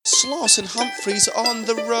Sloss and Humphreys on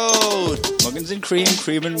the road. Muggins and cream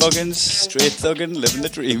and muggins, straight thuggin', living the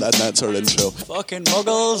dream. That's our intro. Fucking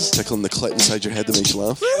muggles. Tickling the clit inside your head that makes you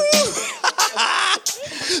laugh.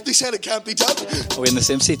 They said it can't be done. Are we in the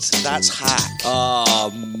same seats? That's hack.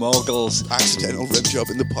 Ah, muggles. Accidental rim job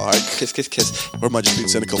in the park. Kiss, kiss, kiss. Or am I just being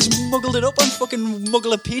cynical? Muggled it up on fucking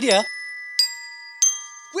Mugglepedia.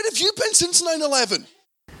 Where have you been since 9/11?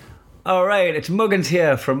 Alright, it's Muggins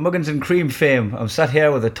here from Muggins and Cream fame. I'm sat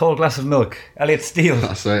here with a tall glass of milk. Elliot Steele.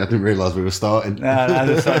 I say, I didn't realise we were starting. I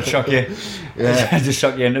just thought I'd shock you. Yeah. I just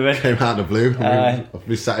shock you into it. Came out of the blue.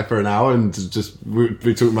 We sat here for an hour and we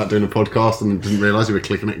were talking about doing a podcast and didn't realise we were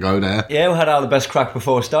clicking it go there. Yeah, we had all the best crack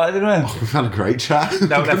before we started, didn't we? We've had a great chat.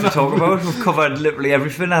 Now we have to talk about. We've covered literally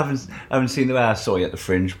everything. I haven't seen the way I saw you at the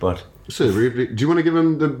Fringe, but... So, do you want to give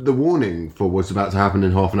them the warning for what's about to happen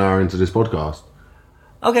in half an hour into this podcast?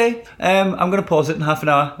 Okay, I'm going to pause it in half an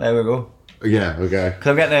hour. There we go. Yeah, okay.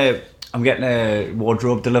 Because I'm getting a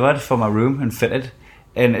wardrobe delivered for my room and fitted,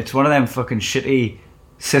 and it's one of them fucking shitty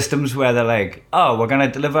systems where they're like, oh, we're going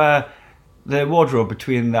to deliver the wardrobe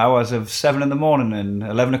between the hours of 7 in the morning and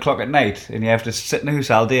 11 o'clock at night, and you have to sit in the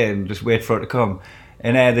house all day and just wait for it to come.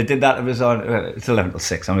 And they did that. It was on. It's 11 till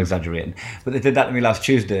 6. I'm exaggerating, but they did that to me last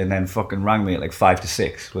Tuesday, and then fucking rang me at like 5 to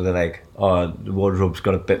 6, where they're like, "Oh, the wardrobe's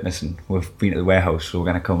got a bit missing. We've been to the warehouse, so we're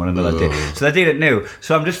gonna come on another day." So they did it now.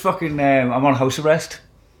 So I'm just fucking. I'm on house arrest.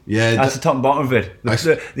 Yeah, That's the top and bottom of it.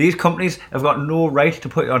 These companies have got no right to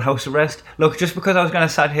put you on house arrest. Look, just because I was going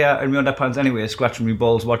to sat here in my underpants anyway, scratching my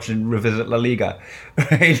balls, watching Revisit La Liga,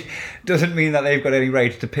 right, doesn't mean that they've got any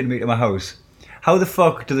right to pin me to my house. How the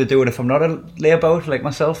fuck do they do it if I'm not a layabout like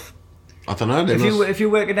myself? I don't know. If you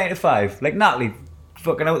work at 9 to 5, like Natalie,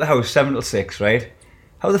 fucking out the house 7 till 6, right?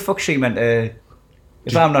 How the fuck's she meant to?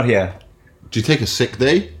 If I'm not here, Do you take a sick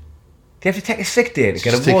day? do you have to take a sick day to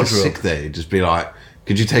get Just a take wardrobe? a sick day. Just be like,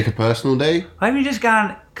 could you take a personal day? Why haven't you just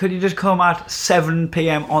gone? Could you just come at 7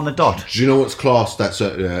 p.m. on the dot? Do you know what's class? That's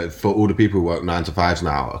for all the people who work 9 to 5s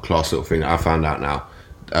now. A class little thing that I found out now.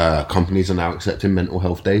 Companies are now accepting mental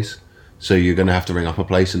health days. So you're going to have to ring up a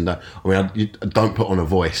place and you don't put on a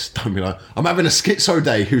voice. Don't be like, I'm having a schizo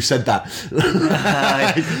day. Who said that?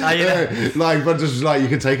 But just like you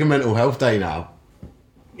can take a mental health day now.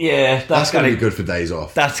 Yeah, That's going to be good for days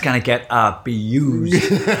off. That's going to get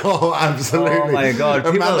abused. Oh, absolutely. Oh my God.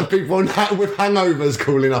 Amount of people with hangovers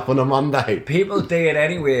calling up on a Monday. People do it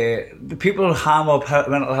anyway. The people harm up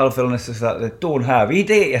mental health illnesses that they don't have. You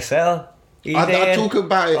do it yourself. I talk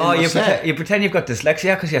about it in my set. You pretend you've got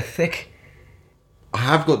dyslexia because you're thick. I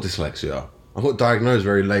have got dyslexia. I got diagnosed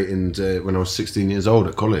very late when I was 16 years old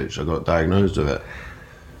at college. I got diagnosed with it.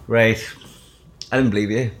 Right. I didn't believe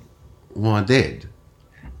you. Well, I did.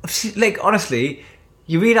 Like, honestly,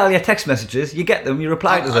 you read all your text messages, you get them, you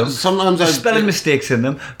reply to them. Sometimes there's spelling mistakes in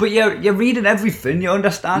them, but you're reading everything, you're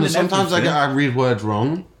understanding sometimes everything. I read words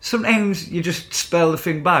wrong. Sometimes you just spell the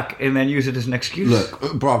thing back and then use it as an excuse. Look,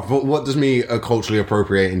 bruv, what does me culturally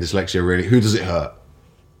appropriating dyslexia really... Who does it hurt?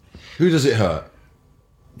 Who does it hurt?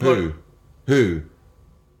 Who?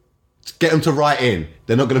 Get them to write in.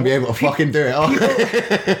 They're not going to be able to fucking do it, are they?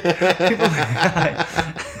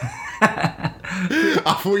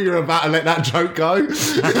 I thought you were about to let that joke go.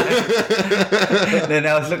 Then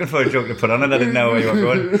I was looking for a joke to put on and I didn't know where you were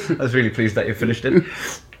going. I was really pleased that you finished it.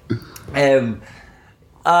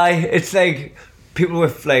 It's like people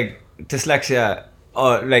with like dyslexia,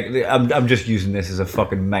 or like I'm just using this as a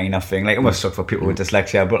fucking minor thing. Like it must suck for people with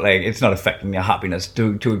dyslexia, but like it's not affecting your happiness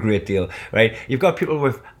to a great deal, right? You've got people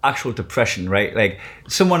with actual depression, right? Like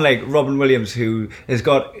someone like Robin Williams who has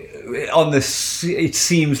got on this. It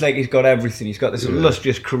seems like he's got everything. He's got this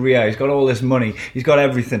illustrious career. He's got all this money. He's got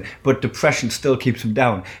everything, but depression still keeps him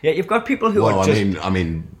down. Yeah, you've got people who are just. I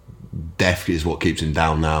mean, death is what keeps him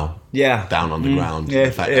down now. Yeah, down on the ground. Yeah,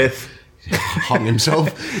 the fact that hung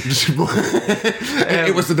himself.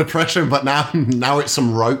 It was the depression, but now it's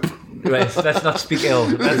some rope. Right, let's not speak ill.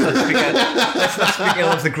 Let's not speak ill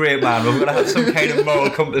of the great man. We're going to have some kind of moral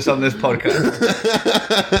compass on this podcast.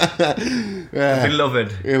 Yeah.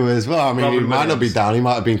 Beloved. It was, well, I mean, Robin he might not be Williams. down. He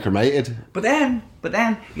might have been cremated. But then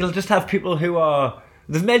you'll just have people who are...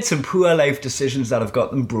 They've made some poor life decisions that have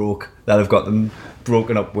got them broke, that have got them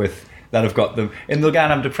broken up with, that have got them... And they'll go,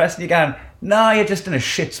 I'm depressed, and you're going, no, you're just in a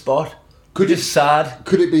shit spot. You're just sad.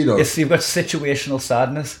 Could it be though? Yes, you've got situational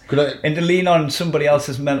sadness. And to lean on somebody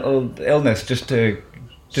else's mental illness just to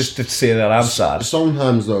say that I'm sad.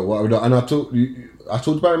 Sometimes though, what I would, and I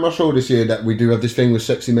talked about it in my show this year that we do have this thing with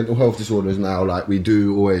sexy mental health disorders now. Like we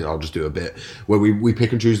do always, I'll just do a bit where we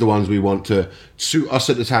pick and choose the ones we want to suit us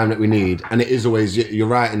at the time that we need. And it is always, you're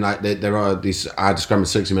right, and like there are these, I describe them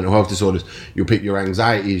as sexy mental health disorders. You'll pick your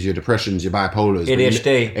anxieties, your depressions, your bipolars,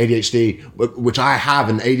 ADHD, which I have,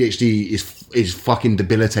 and ADHD is fucking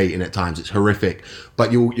debilitating at times. It's horrific.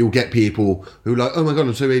 But you'll get people who are like, oh my god,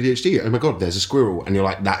 I'm so ADHD. Oh my god, there's a squirrel, and you're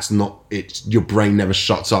like, that's not. It's your brain never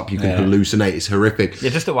shuts up. You can hallucinate. It's horrific. You're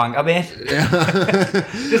just a wanker, mate.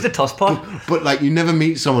 Just a tosspot. But like, you never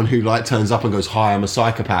meet someone who like turns up and goes, "Hi, I'm a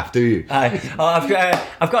psychopath," do you? I've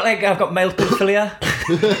got mild pedophilia.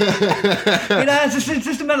 It's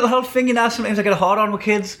just a mental health thing. Sometimes I get a hard on with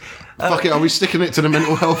kids. Fuck it, are we sticking it to the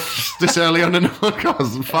mental health this early on in the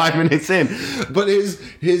podcast? 5 minutes in. But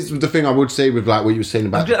here's the thing I would say with like what you were saying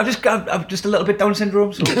about. I'm just a little bit Down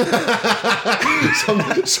syndrome. So.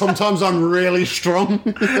 Sometimes I'm really strong.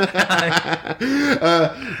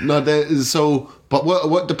 But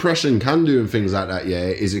what depression can do and things like that,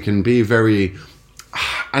 is it can be very.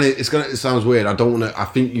 And it sounds weird. I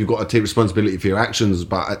think you've got to take responsibility for your actions,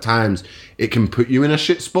 but at times it can put you in a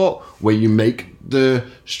shit spot where you make the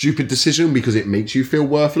stupid decision because it makes you feel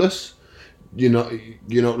worthless. You know,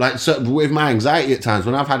 like with my anxiety at times,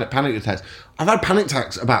 when I've had panic attacks, I've had panic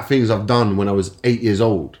attacks about things I've done when I was 8 years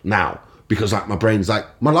old now, because like my brain's like,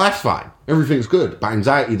 my life's fine, everything's good, but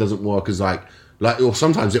anxiety doesn't work as like, or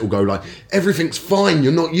sometimes it will go like, everything's fine,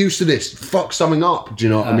 you're not used to this, fuck something up. Do you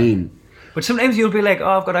know what I mean? But sometimes you'll be like,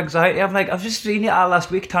 oh, I've got anxiety. I'm like, I've just seen you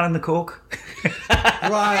last week tanning the coke.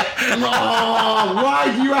 Right. Oh,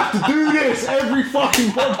 why do you have to do this every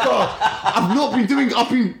fucking podcast? I've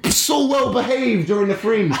been so well behaved during the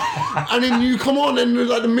Fringe. And then you come on and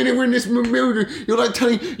like the minute we're in this mood, you're like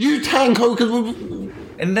telling, you tan coke.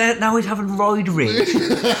 And now he's having roid rage.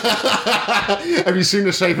 Have you seen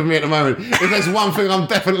the shape of me at the moment? If there's one thing I'm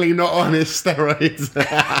definitely not on, it's steroids.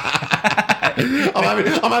 I'm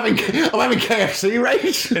having KFC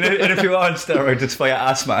rage. And if you are on steroids, it's for your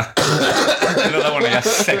asthma. Another one of your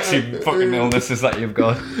sexy fucking illnesses that you've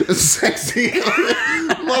got. Sexy.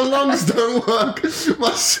 My lungs don't work.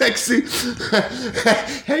 My sexy.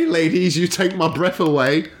 Hey ladies, you take my breath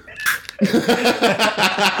away. You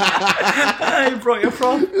brought your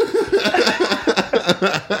from.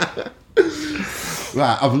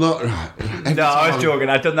 Right, I've not. No, I was joking.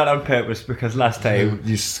 I'd done that on purpose because last time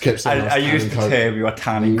you kept saying I used the term you were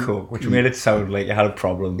tanning coke, which made it sound like you had a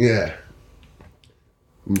problem. Yeah.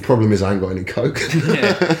 The problem is I ain't got any coke.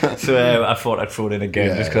 So I thought I'd throw it in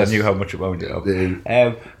again just because I knew how much it wound it up.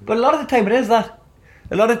 But a lot of the time it is that.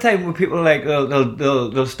 A lot of the time when people like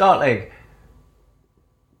they'll start like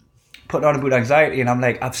putting on about anxiety, and I'm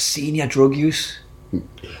like, I've seen your drug use.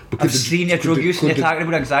 I've seen your drug use and you're talking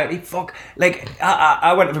about anxiety. Fuck. Like,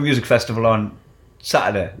 I went to a music festival on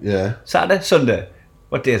Saturday. Yeah. Saturday? Sunday.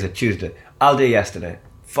 What day is it? Tuesday. All day yesterday.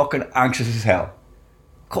 Fucking anxious as hell.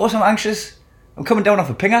 Of course I'm anxious. I'm coming down off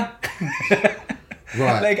a pinger.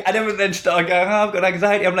 Right. Like, I never then start going, I've got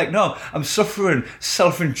anxiety. I'm like, no, I'm suffering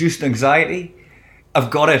self-induced anxiety. I've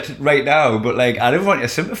got it right now, but like, I don't want your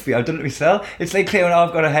sympathy. I've done it myself. It's like claiming,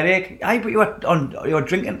 I've got a headache. But you're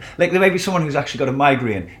drinking. Like, there may be someone who's actually got a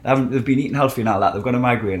migraine. They've been eating healthy and all that. They've got a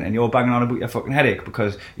migraine, and you're banging on about your fucking headache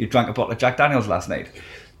because you drank a bottle of Jack Daniels last night.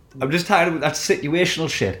 I'm just tired of that situational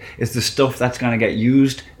shit. It's the stuff that's going to get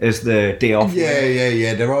used as the day off.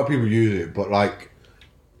 Yeah. There are people who use it, but like,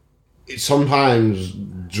 sometimes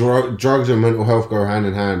drugs and mental health go hand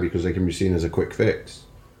in hand because they can be seen as a quick fix.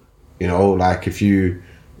 You know, like if you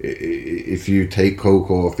take coke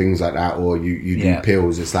or things like that, or you do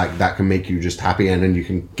pills, it's like that can make you just happy, and then you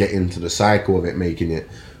can get into the cycle of it making it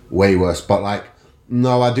way worse. But like,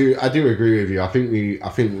 no, I do agree with you. I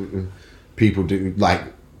think people do, like,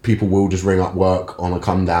 people will just ring up work on a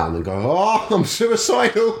come down and go, oh, I'm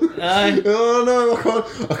suicidal. Oh no,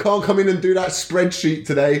 I can't come in and do that spreadsheet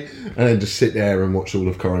today, and then just sit there and watch all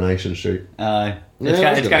of Coronation Street. It's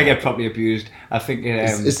going to get properly abused. I think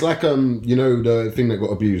it's like the thing that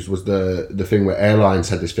got abused was the thing where airlines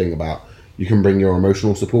had this thing about you can bring your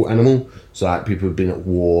emotional support animal. So like people who've been at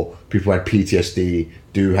war, people who had PTSD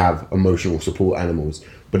do have emotional support animals,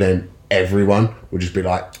 but then everyone would just be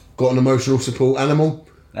like, got an emotional support animal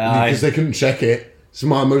because they couldn't check it. It's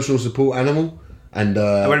my emotional support animal, and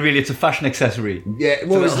when really it's a fashion accessory. Yeah,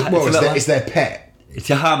 it's their pet. It's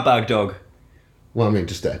your handbag dog. Well, I mean,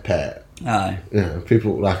 just their pet. Aye. Yeah,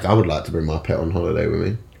 people like. I would like to bring my pet on holiday with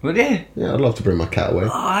me. Would you? Yeah, I'd love to bring my cat away.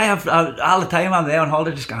 I have all the time I'm there on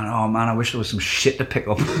holiday, just going, oh man, I wish there was some shit to pick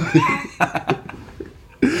up.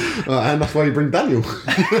 And that's why you bring Daniel.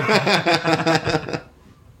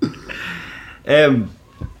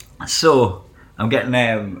 So I'm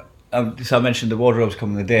getting so I mentioned the wardrobe's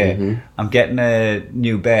coming today. I'm getting a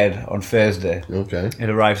new bed on Thursday. Okay. It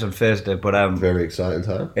arrives on Thursday, but Very exciting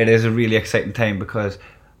time. it is a really exciting time because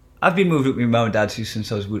I've been moved with my mum and dad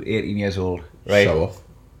since I was about 18 years old. Right. Show off.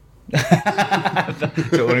 That's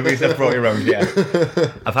the only reason I brought you around here.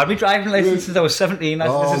 I've had my driving license since I was 17.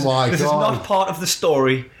 This is not part of the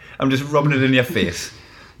story. I'm just rubbing it in your face.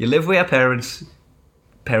 You live with your parents.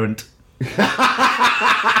 Parent.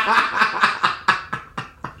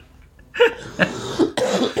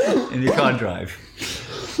 And you can't drive.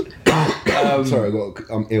 Sorry,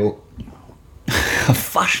 I'm ill.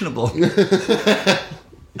 Fashionable.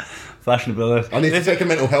 Fashionable. I need to take a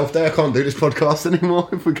mental health day. I can't do this podcast anymore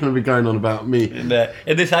if we're going to be going on about me. And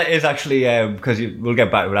this is actually because we'll get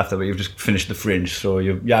back to it after, but you've just finished the Fringe, so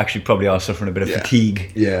you actually probably are suffering a bit of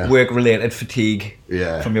fatigue, work-related fatigue,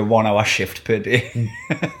 from your 1 hour shift per day.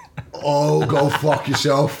 Oh, go fuck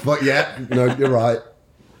yourself! But no, you're right.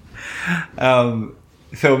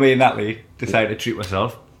 So me and Natalie decided to treat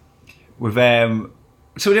myself. We didn't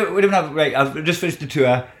have right. I've just finished the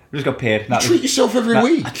tour. We just got paid. You treat yourself every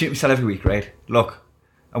week. I treat myself every week, right? Look,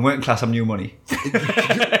 I'm working class. I'm new money.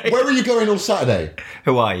 Where are you going on Saturday?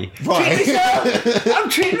 Hawaii. Right. Treat myself. I'm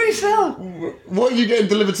treating myself. What are you getting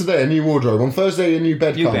delivered today? A new wardrobe. On Thursday, a new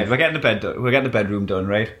bed. New bed. We're getting the bed done. We're getting the bedroom done,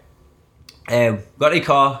 right? Got a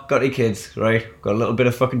car. Got 2 kids, right? Got a little bit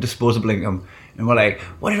of fucking disposable income, and we're like,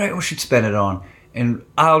 what do you reckon we should spend it on? In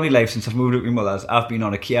all my life since I've moved out with my mother's, I've been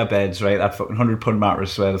on IKEA beds, right? That fucking £100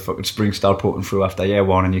 mattress where the fucking springs start poking through after year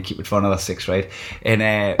 1 and you keep it for another 6, right? And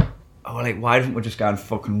I was like, why don't we just go and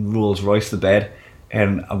fucking Rolls Royce the bed?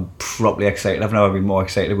 And I'm properly excited. I've never been more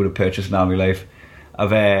excited with a purchase in all my life.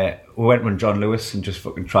 We went with John Lewis and just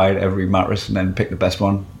fucking tried every mattress and then picked the best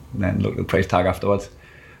one and then looked at the price tag afterwards.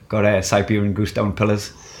 Got Siberian Goose Down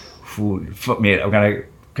pillows. Fuck me, can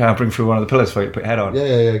I bring through one of the pillows for you to put your head on?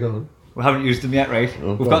 Yeah, go on. We haven't used them yet, right?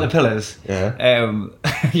 We've got the pillars. Yeah.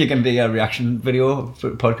 You're going to do a reaction video for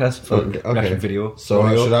the podcast? Reaction video.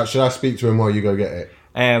 So should I speak to him while you go get it?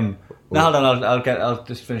 No, I'll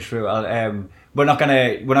just finish through. We're not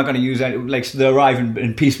gonna use it. Like, so they arrive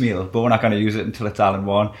in piecemeal, but we're not gonna use it until it's all in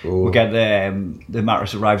one. Ooh. We'll get the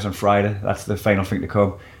mattress arrives on Friday. That's the final thing to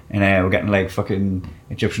come. And we're getting like fucking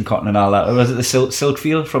Egyptian cotton and all that. Was it the silk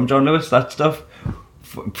feel from John Lewis? That stuff.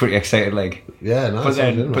 Pretty excited, like. Yeah, nice.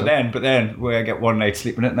 But then we get one night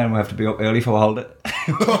sleep in it, and then we have to be up early for a holiday.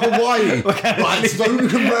 Why?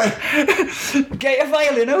 Get your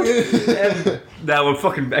violin out. Now we're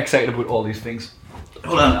fucking excited about all these things.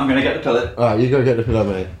 Hold on, I'm gonna get the pillow. Alright, you go get the pillow,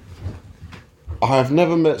 mate. I have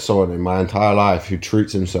never met someone in my entire life who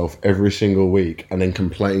treats himself every single week and then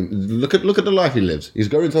complains. Look at the life he lives. He's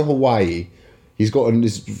going to Hawaii. He's got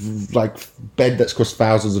this like bed that's cost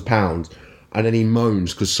thousands of pounds, and then he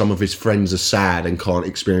moans because some of his friends are sad and can't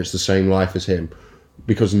experience the same life as him.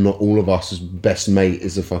 Because not all of us' best mate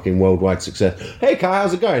is a fucking worldwide success. Hey Kai,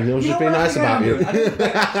 how's it going? I was just being nice about you.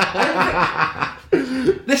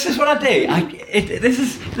 This is what I do. This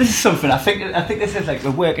is something. I think this is like the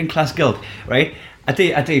working class guilt, right? I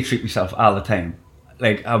do treat myself all the time.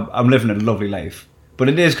 Like I'm living a lovely life, but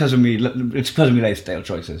it is because of me. It's because of my lifestyle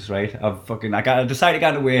choices, right? I decided to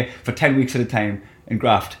get away for 10 weeks at a time and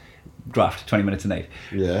graft 20 minutes a night.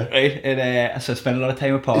 Yeah. Right? And so I spend a lot of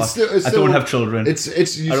time apart. I don't have children. You say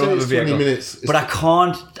it's 20 minutes. But I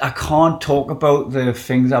can't talk about the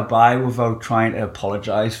things I buy without trying to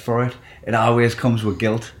apologise for it. It always comes with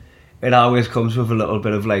guilt. It always comes with a little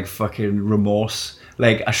bit of like fucking remorse.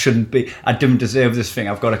 Like I didn't deserve this thing.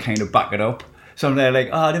 I've got to kind of back it up. So I'm there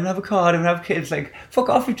like, I didn't have a car, I didn't have kids. Like, fuck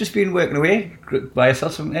off, you've just been working away. Buy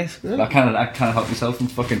yourself something nice. Yeah. I kind of help myself from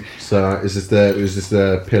fucking... So, is this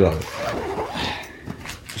the pillow?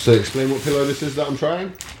 So, explain what pillow this is that I'm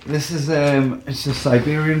trying? This is, it's a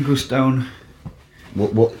Siberian Goose Down.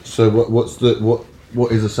 What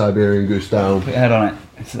is a Siberian Goose Down? Put your head on it.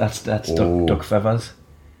 That's duck feathers.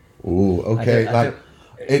 Oh, okay.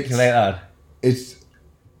 It's like that.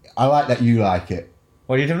 I like that you like it.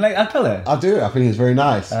 What, you didn't like that pillow? I do. I think it's very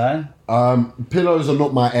nice. Pillows are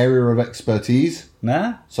not my area of expertise.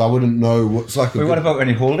 Nah. So I wouldn't know what's like. What about when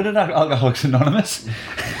you hold it at Alcoholics Anonymous?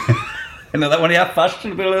 You know that one you have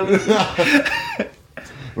fashion pillows.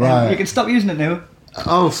 Right. You can stop using it now.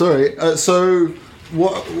 Oh, sorry. So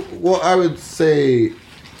what I would say,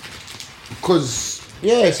 because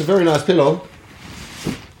it's a very nice pillow.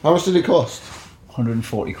 How much did it cost?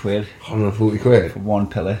 140 quid. 140 quid? For one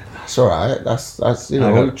pillow. That's alright. That's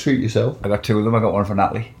treat yourself. I got 2 of them. I got one for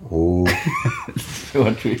Natalie. Oh. So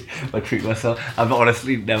I treat myself. I've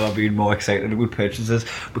honestly never been more excited about purchases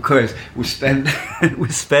because we spend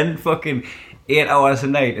fucking 8 hours a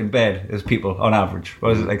night in bed as people on average.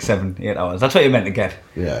 What is it, like 7, 8 hours? That's what you're meant to get.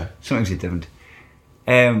 Yeah. Sometimes you don't.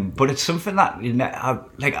 But it's something that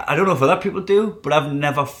I don't know if other people do, but I've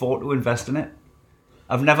never thought to invest in it.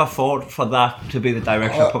 I've never thought for that to be the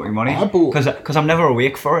direction I put my money because I'm never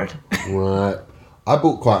awake for it. Right. I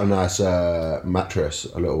bought quite a nice mattress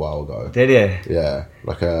a little while ago. Did you? Yeah,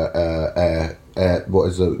 like what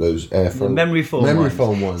is those air foam? The memory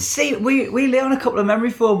foam ones. See, we lay on a couple of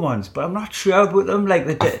memory foam ones, but I'm not sure about them. Like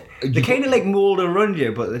they kind of like mould around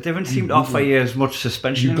you, but they don't seem to offer you as much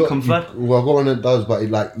suspension and comfort. Well, I've got one that does, but you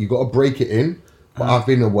got to break it in. But I've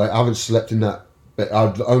been away. I haven't slept in that. But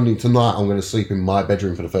only tonight I'm going to sleep in my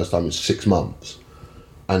bedroom for the first time in 6 months,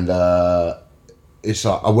 and it's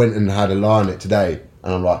like I went and had a lie on it today,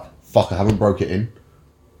 and I'm like, fuck, I haven't broke it in.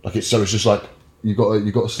 Like it's just like you got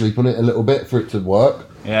to sleep on it a little bit for it to work.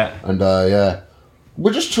 Yeah. And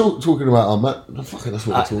we're just talking about our fuck it, that's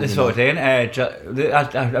what we're talking That's about. what we're doing.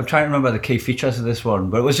 I'm trying to remember the key features of this one,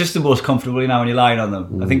 but it was just the most comfortable when you're lying on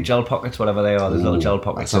them. I think gel pockets, whatever they are, there's little gel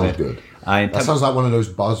pockets. That sounds in it. good. That sounds like one of those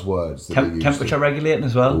buzzwords. Temperature regulating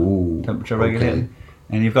as well. Ooh, temperature regulating,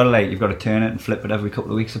 and you've got to turn it and flip it every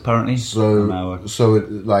couple of weeks apparently.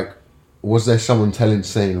 Was there someone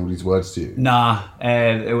saying all these words to you? Nah,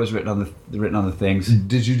 it was written on the things.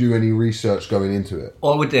 Did you do any research going into it?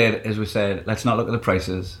 All we did is we said, let's not look at the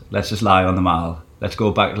prices. Let's just lie on the mall. Let's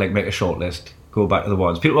go back, make a short list. Go back to the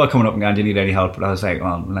ones. People are coming up and going, do you need any help? But I was like,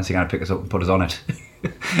 well, unless you're going to pick us up and put us on it.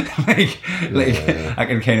 I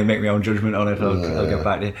can kind of make my own judgment on it. I'll get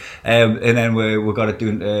back to you. And then we got it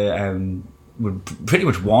doing... we pretty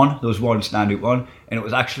much won. There was one standout one, and it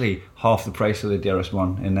was actually half the price of the dearest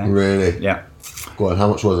one in there. Really? Yeah. Go on, how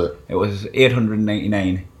much was it? It was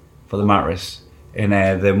 $899 for the mattress, and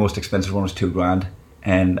the most expensive one was $2,000.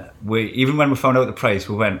 And even when we found out the price,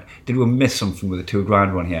 we went, did we miss something with the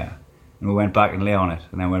 $2,000 one here? And we went back and lay on it,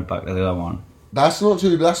 and then went back to the other one. That's not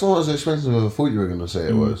as expensive as I thought you were going to say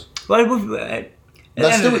it was. Well,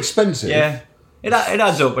 that's still expensive. Yeah. It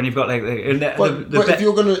adds up when you've got like but if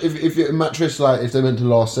you're gonna if a mattress if they're meant to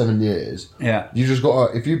last 7 years, you just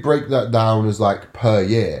got if you break that down as per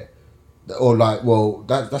year, or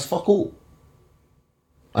that's fuck all.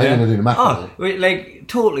 I ain't gonna do the math.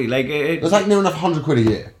 Totally it's near enough £100 a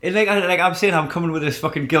year. It's I'm saying I'm coming with this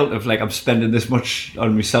fucking guilt of I'm spending this much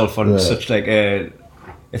on myself on such I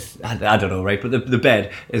don't know, right? But the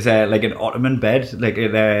bed is an ottoman bed,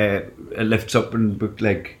 it lifts up and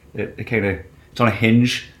it kind of. It's on a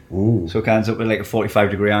hinge. Ooh. So it ends up with a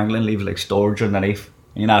 45-degree angle and leaves storage underneath.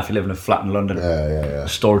 And if you live in a flat in London,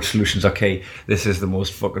 storage solutions are key. This is the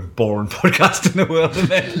most fucking boring podcast in the world, isn't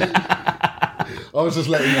it? I was just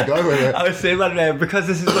letting you go with it. I was saying that because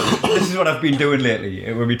this is what I've been doing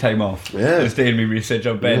lately with my time off. Yeah. Just doing me research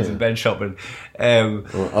on beds and bed shopping.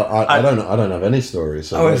 I don't have any stories,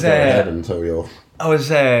 so go ahead and tell your... I was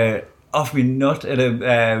off me nut at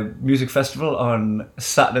a music festival on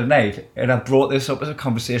Saturday night, and I brought this up as a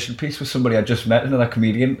conversation piece with somebody I just met, another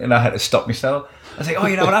comedian, and I had to stop myself. I was like, oh,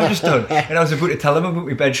 you know what I've just done? And I was about to tell them about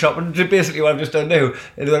my bed shopping, basically what I've just done now.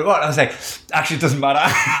 And they went, what? And I was like, actually, it doesn't matter.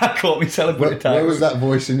 I caught myself about to tell Where was that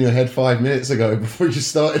voice in your head 5 minutes ago before you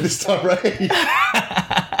started this tirade?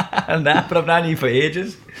 But I've known you for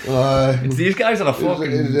ages. It's these guys that are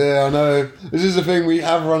fucking... Yeah, I know. This is the thing, we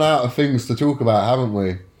have run out of things to talk about, haven't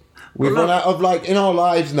we? We've run out of in our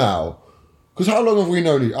lives now. Because how long have we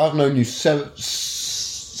known you? I've known you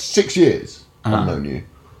 6 years. I've known you.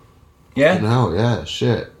 Yeah? Now, yeah,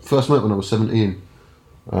 shit. First met when I was 17.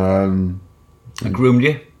 I groomed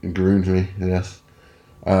you? Groomed me, yes.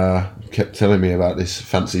 Kept telling me about this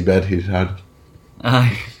fancy bed he'd had.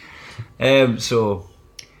 So,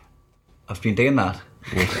 I've been doing that.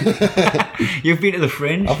 You've been to the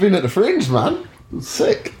Fringe? I've been at the Fringe, man. It's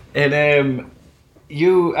sick. And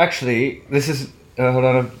you actually, this is hold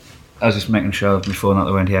on, I was just making sure my phone out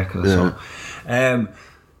the wind here because I saw.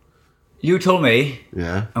 You told me,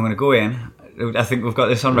 I'm going to go in. I think we've got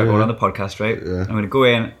this on record on the podcast, right? Yeah. I'm going to go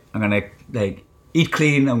in. I'm going to eat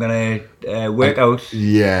clean. I'm going to work out.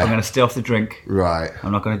 Yeah. I'm going to stay off the drink. Right.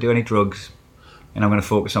 I'm not going to do any drugs, and I'm going to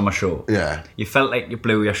focus on my show. Yeah. You felt like you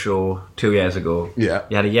blew your show 2 years ago. Yeah.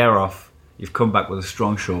 You had a year off. You've come back with a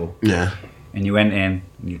strong show. Yeah. And you went in,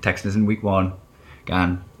 and you texted us in week 1,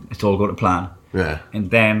 going, it's all going to plan. Yeah.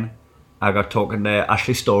 And then I got talking to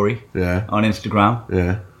Ashley Story on Instagram.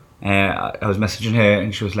 Yeah. I was messaging her,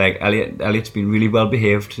 and she was like, Elliot's been really well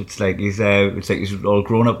behaved. It's like he's all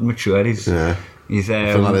grown up and matured. He's I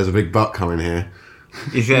feel like there's a big butt coming here.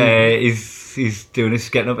 He's doing this,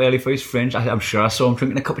 getting up early for his Fringe. I'm sure I saw him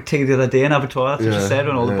drinking a cup of tea the other day in Abattoir. That's what she said.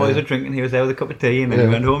 When all the boys were drinking, he was there with a cup of tea, and then he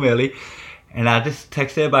went home early. And I just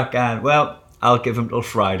texted her back, and well, I'll give him till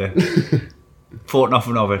Friday. Thought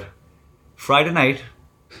nothing of it. Friday night.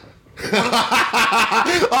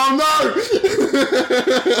 Oh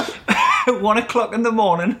no! 1 o'clock in the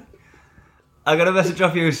morning, I got a message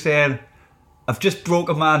off you saying, I've just broke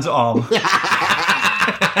a man's arm.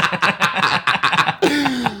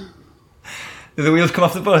 Did the wheels come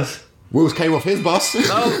off the bus? Wheels came off his bus.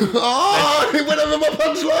 Oh, it went over my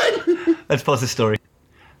punchline. Let's pause the story.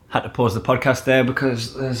 Had to pause the podcast there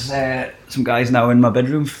because there's some guys now in my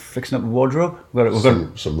bedroom fixing up a wardrobe.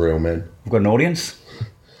 Some real men. We've got an audience.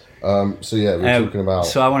 So yeah, we're talking about.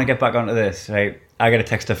 So I want to get back onto this. Right, I get a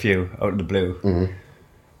text off you out of the blue. Mm-hmm.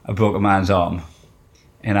 I broke a man's arm,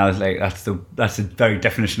 and I was like, "That's the very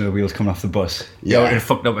definition of the wheels coming off the bus." Yeah. You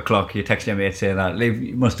fucked up a clock. You text your mate saying that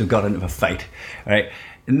you must have got into a fight, right?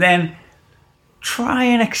 And then try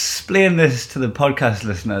and explain this to the podcast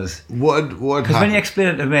listeners. What? Because when you explain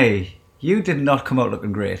it to me, you did not come out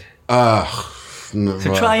looking great. No,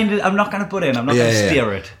 So try and I'm not going to put in. I'm not going to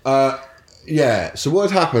steer it. Yeah, so what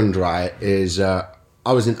had happened, right, is I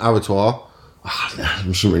was in Abattoir.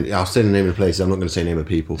 I'll say the name of the place. I'm not going to say the name of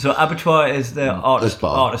people. So Abattoir is the artist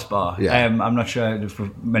bar. Yeah. I'm not sure if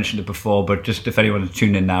we've mentioned it before, but just if anyone's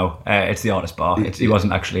tuned in now, it's the artist bar. He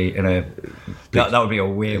wasn't actually in a... That would be a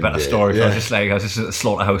way better story. Yeah. I was just at a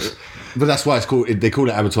slaughterhouse. But that's why it's called. They call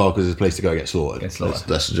it Abattoir because it's a place to go get slaughtered.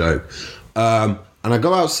 That's the joke. And I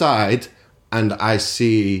go outside and I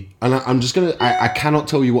see, and I'm just gonna. I cannot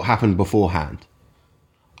tell you what happened beforehand.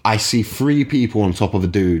 I see 3 people on top of a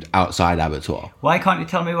dude outside Abattoir Why can't you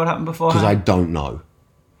tell me what happened before? because I don't know.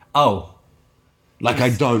 Oh. Like I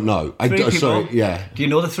don't know. 3 people? Sorry. Yeah. Do you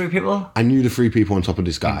know the 3 people? I knew the 3 people on top of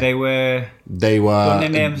this guy. They were... Don't their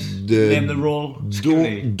names? Name the role?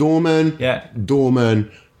 Doorman. Yeah.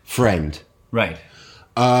 Doorman. Friend. Right.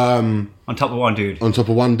 On top of one dude. On top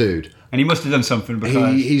of one dude. And he must have done something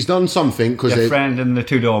because... He's done something because Your friend and the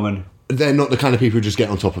 2 doormen. They're not the kind of people who just get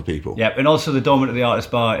on top of people. Yep, and also the doorman at the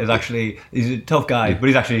artist bar is actually... He's a tough guy, but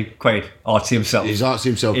he's actually quite artsy himself. He's artsy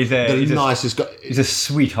himself. He's the nicest guy. He's a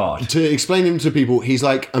sweetheart. To explain him to people, he's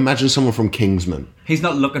like, imagine someone from Kingsman. He's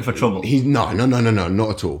not looking for trouble. He's no, not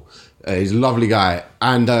at all. He's a lovely guy.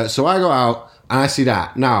 And so I go out and I see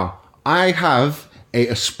that. Now, I have a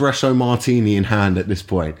espresso martini in hand at this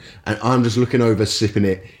point, and I'm just looking over, sipping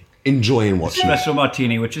it, enjoying watching it. Espresso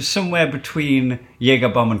martini, which is somewhere between Jaeger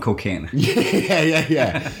bomb and cocaine.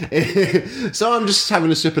 Yeah. So I'm just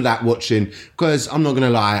having a sip of that, watching, because I'm not going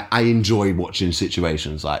to lie, I enjoy watching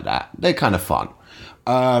situations like that. They're kind of fun.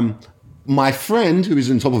 My friend, who is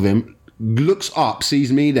on top of him, looks up,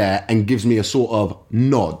 sees me there, and gives me a sort of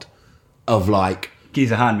nod of like...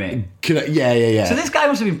 He's a handmade. Yeah. So this guy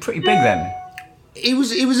must have been pretty big then. He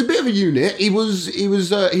was a bit of a unit. He was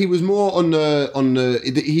more on the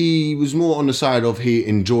side of he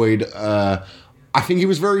enjoyed. I think he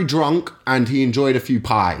was very drunk and he enjoyed a few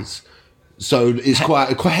pies. So it's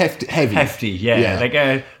quite heavy. Hefty,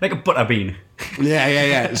 yeah. Like a butter bean.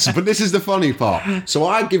 Yeah. So, but this is the funny part. So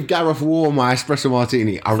I give Gareth War my espresso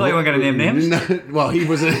martini. I thought you weren't going to name names. No, well, he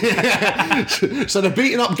was. So they're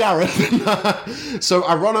beating up Gareth. So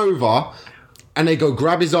I run over, and they go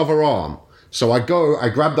grab his other arm. So I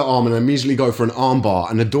grab the arm and immediately go for an arm bar.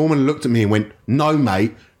 And the doorman looked at me and went, "No,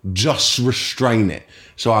 mate, just restrain it."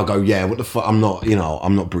 So I go, "Yeah, what the fuck? I'm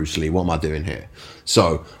not Bruce Lee. What am I doing here?"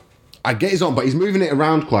 So I get his arm, but he's moving it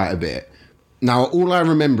around quite a bit. Now, all I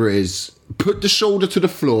remember is put the shoulder to the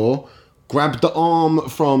floor, grab the arm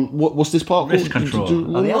from, what's this part Wrist called?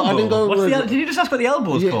 control. I didn't go Did you just ask what the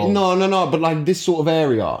elbow's called? No, but like this sort of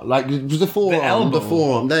area. Like, it was the forearm. The elbow. The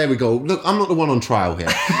forearm. There we go. Look, I'm not the one on trial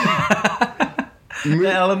here. The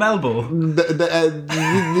LM elbow.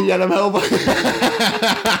 The LM elbow.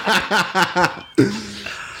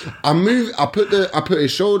 I put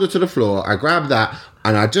his shoulder to the floor, I grab that,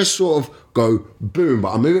 and I just sort of go boom,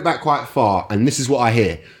 but I move it back quite far, and this is what I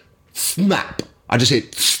hear. Snap. I just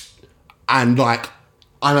hit, and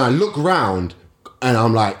I look round, and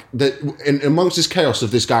I'm like, amongst this chaos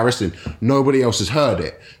of this guy wrestling, nobody else has heard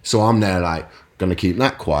it, so I'm there like, gonna keep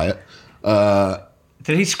that quiet.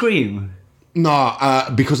 Did he scream? No,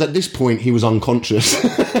 because at this point he was unconscious.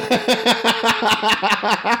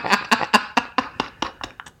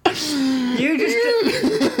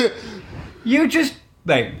 You just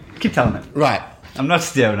wait. Keep telling it. Right. I'm not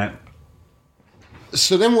steering it.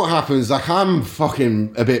 So then what happens, like, I'm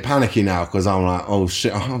fucking a bit panicky now because I'm like, oh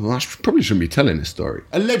shit, I probably shouldn't be telling this story.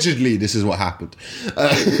 Allegedly, this is what happened.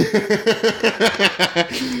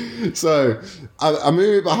 So I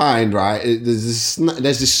move it behind, right? There's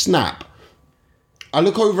this snap. I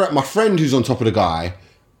look over at my friend who's on top of the guy,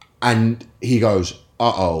 and he goes,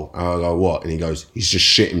 uh-oh. And I go, what? And he goes, he's just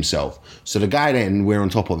shit himself. So the guy then we're on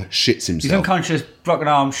top of shits himself. He's unconscious, broken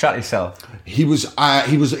arm, shot himself. He was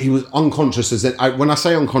unconscious. When I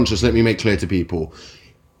say unconscious, let me make clear to people.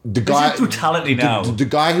 The guy, this is brutality now. The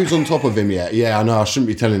guy who's on top of him, yeah, I know, I shouldn't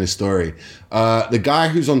be telling this story. The guy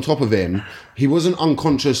who's on top of him, he wasn't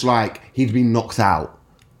unconscious like he'd been knocked out.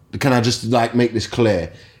 Can I just like make this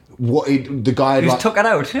clear? The guy He like, took it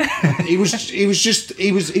out. he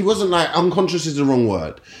wasn't like unconscious is the wrong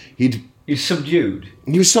word. He's subdued.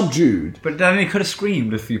 He was subdued. But then he could have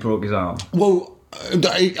screamed if he broke his arm. Well,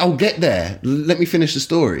 I'll get there. Let me finish the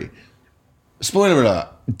story. Spoiler alert,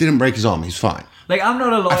 didn't break his arm, he's fine. Like, I'm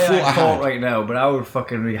not a lawyer I in court had. right now, but I would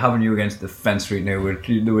fucking be having you against the fence right now with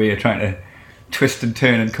the way you're trying to twist and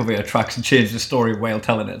turn and cover your tracks and change the story while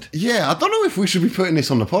telling it. Yeah, I don't know if we should be putting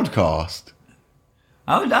this on the podcast.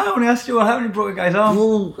 I only asked you what happened. You broke a guy's arm.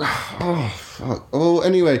 Well,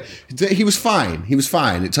 anyway, he was fine. He was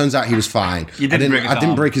fine. It turns out he was fine. You didn't break his I didn't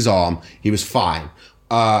arm. break his arm. He was fine.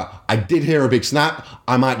 I did hear a big snap.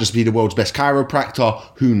 I might just be the world's best chiropractor.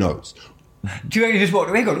 Who knows? Do you reckon you just walked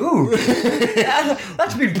away and go, ooh,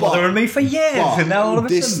 that's been bothering me for years, and now all of a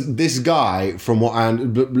sudden... This guy, from what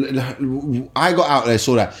I got out there,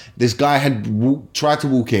 saw that this guy had tried to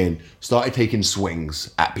walk in, started taking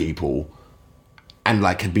swings at people, and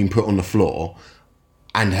like had been put on the floor,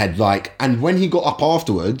 and had like, and when he got up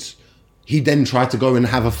afterwards, he then tried to go and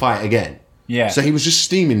have a fight again. Yeah. So he was just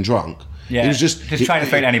steaming drunk. Yeah. He was just trying to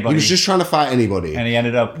fight anybody. He was just trying to fight anybody, And he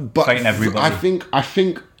ended up fighting everybody. I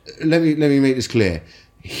think. Let me make this clear.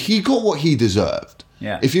 He got what he deserved.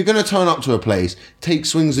 Yeah. If you're going to turn up to a place, take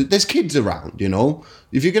swings at... There's kids around, you know?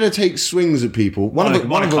 If you're going to take swings at people... One of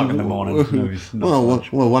o'clock them... in the morning. No, he's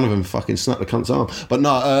not one of them fucking snapped the cunt's arm. But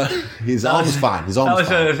no, his arm was fine. His arm was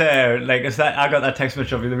fine. I got that text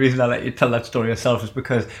message of you. The reason I let you tell that story yourself is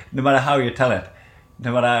because no matter how you tell it,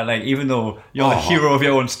 no matter, like, even though you're the hero of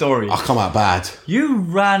your own story, I come out bad. you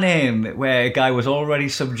ran in where a guy was already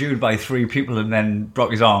subdued by 3 people and then broke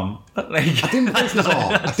his arm. Like, I didn't break his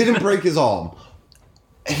arm. I didn't break his arm.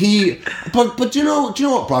 But do you know what,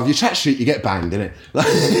 bruv? You chat shit, you get banged, innit? Like,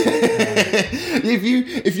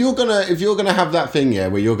 if you're gonna have that thing, yeah,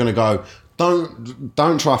 where you're gonna go,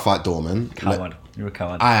 don't try fight Dorman. Coward. You're a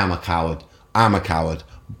coward. I am a coward.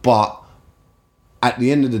 But at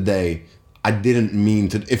the end of the day, I didn't mean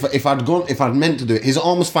to. If I'd meant to do it, his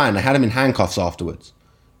arm was fine. I had him in handcuffs afterwards,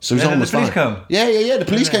 so his arm was fine. The police come? Yeah. The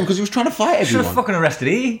police came because he was trying to fight You should everyone. have fucking arrested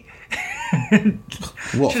E.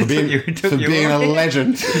 What, for being a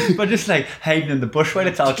legend? But just like hiding in the bush while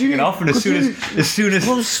it's all kicking off, and as soon as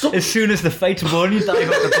the fight's won, you dive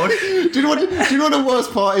out the bush. Do you know what the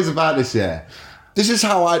worst part is about this? Yeah, this is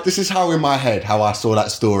how in my head how I saw that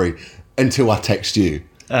story until I text you.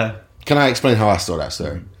 Can I explain how I saw that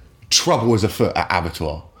story? Trouble was afoot at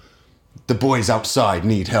Abattoir. The boys outside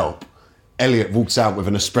need help. Elliot walks out with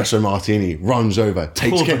an espresso martini, runs over,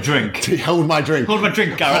 takes Hold my drink. Hold my drink. Hold my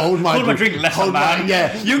drink, Gareth. Hold my drink, lesser man.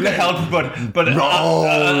 You can help, but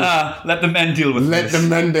let the men deal with this. Let the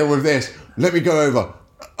men deal with this. Let me go over.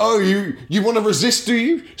 Oh, you want to resist, do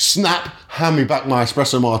you? Snap, hand me back my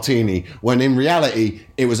espresso martini. When in reality,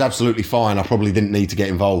 it was absolutely fine. I probably didn't need to get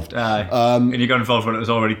involved. And you got involved when it was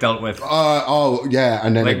already dealt with. Yeah,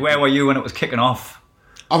 and then Like, where were you when it was kicking off?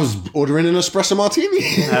 I was ordering an espresso martini.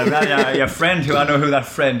 Your friend, who I know who that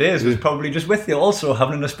friend is, was probably just with you also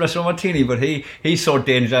having an espresso martini, but he saw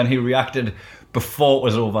danger and he reacted before it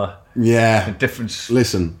was over. Yeah. The difference.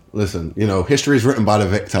 Listen. You know, history is written by the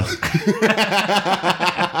victor.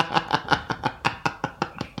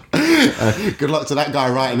 Good luck to that guy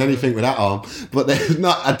writing anything with that arm. But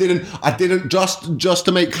I didn't just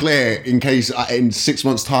to make clear, in case in 6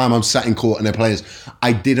 months' time I'm sat in court and they're players,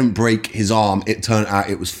 I didn't break his arm. It turned out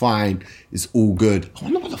it was fine. It's all good. I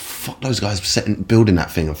wonder what the fuck those guys were building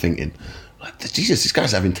that thing and thinking. Like, Jesus, these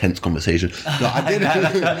guys have intense conversation. Like, I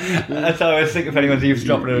didn't. That's how I was thinking if anyone's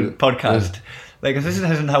eavesdropping on a podcast. Like, this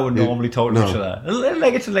isn't how we normally talk to each other.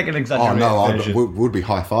 Like, it's like an exaggerated version. We'd be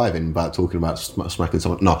high-fiving about talking about smacking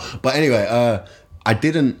someone. No, but anyway, I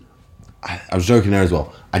didn't... I was joking there as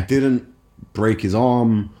well. I didn't break his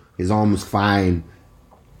arm. His arm was fine.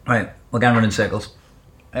 Right, we're going to run in circles.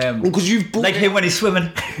 Because you've... Like him when he's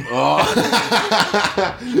swimming.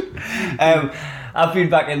 I've been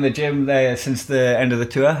back in the gym there since the end of the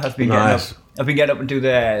tour. I've been getting up and do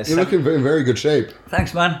the... You're looking in very good shape.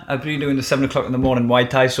 Thanks, man. I've been doing the 7 o'clock in the morning Muay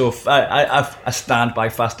Thai, so I stand by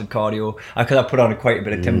fasted cardio. Because I put on quite a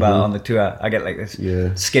bit of timber on the tour. I get like this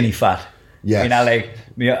skinny fat. Yes. I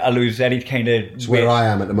mean, I lose any kind of It's where I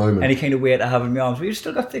am at the moment. any kind of weight I have in my arms. But you've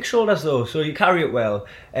still got thick shoulders though, so you carry it well.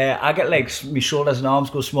 I get like my shoulders and arms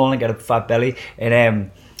go small and get a fat belly,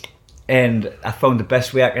 and I found the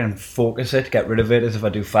best way I can focus it, get rid of it, is if I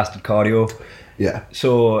do fasted cardio. Yeah.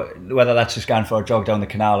 So whether that's just going for a jog down the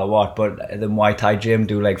canal or what, but the Muay Thai gym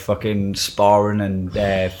do like fucking sparring and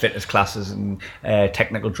fitness classes and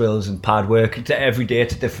technical drills and pad work. Every day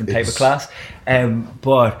it's a different type of class.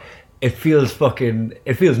 But it feels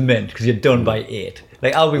mint because you're done by 8.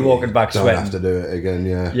 Like I'll be walking back Don't sweating. have to do it again,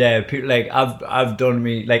 yeah. Yeah, people, like I've done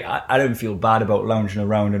me like I don't feel bad about lounging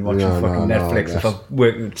around and watching fucking Netflix if I'm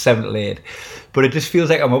working 7 till 8, but it just feels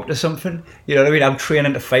like I'm up to something. You know what I mean? I'm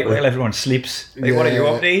training to fight while everyone sleeps. Like, what are you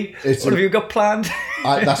up to? What have you got planned?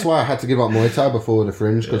 That's why I had to give up Muay Thai before the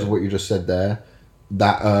Fringe, because of what you just said there.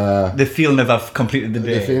 That the feeling of I've completed the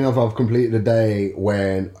day. the feeling of I've completed the day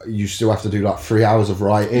when you still have to do like 3 hours of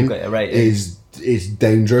writing is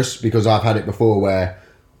dangerous, because I've had it before where,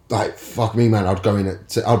 like, fuck me, man, I'd go in at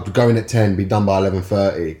 10, be done by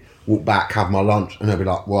 11:30, walk back, have my lunch, and they'll be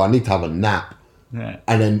like, well, I need to have a nap. Yeah.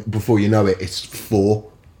 And then before you know it, it's 4,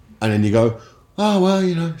 and then you go, oh well,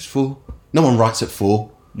 you know, it's 4. No one writes at 4.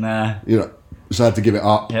 Nah. You know, so I had to give it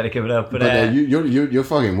up. You had to give it up, but you're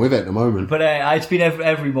fucking with it at the moment. But it's been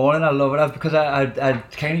every morning. I love it because I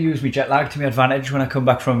kind of use my jet lag to my advantage when I come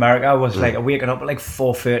back from America. I was like waking up at like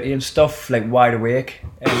 4:30 and stuff, like wide awake,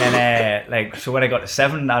 and then so when I got to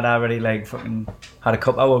 7, I'd already like fucking had a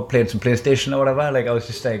couple hours playing some PlayStation or whatever. Like I was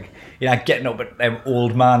just like, getting up at them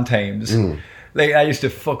old man times. Like, I used to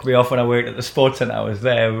fuck me off when I worked at the sports centre. I was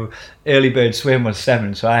there. Early bird swim was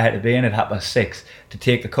 7, so I had to be in at 6:30 to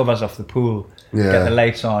take the covers off the pool, get the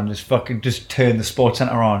lights on, just turn the sports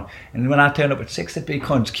centre on. And when I turned up at 6, there'd be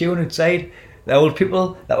cunts queuing outside. The old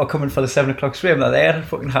people that were coming for the 7 o'clock swim, they're there at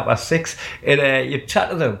fucking 6:30, and you'd chat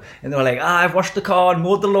to them, and they were like, I've washed the car and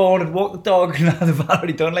mowed the lawn and walked the dog, and they've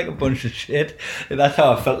already done like a bunch of shit. And that's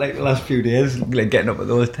how I felt like the last few days, like getting up at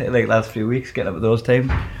those last few weeks, getting up at those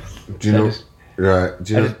times. Do you know? Right.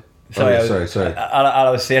 Do you know? Sorry. All I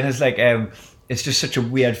was saying is like, it's just such a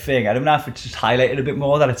weird thing. I don't know if it's just highlighted a bit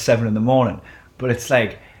more that it's 7 in, but it's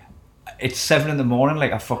like, it's 7 in,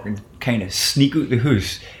 like I fucking kind of sneak out the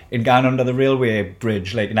house and going under the railway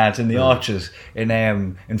bridge, like lads in the arches,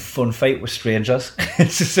 and fun fight with strangers.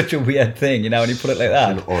 It's just such a weird thing, you know, when you put it like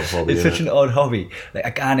that. It's an odd hobby. It's such an odd hobby. Like I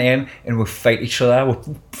gone in and we fight each other,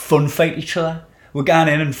 we fun fight each other. We're going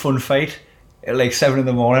in and fun fight at like 7 in,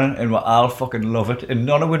 and we all fucking love it. And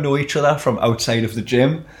none of us know each other from outside of the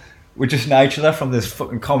gym. We just know each other from this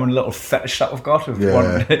fucking common little fetish that we've got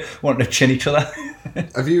of wanting to chin each other.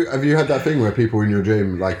 Have you had that thing where people in your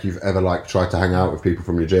gym, like you've ever like tried to hang out with people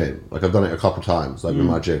from your gym? Like I've done it a couple of times, like with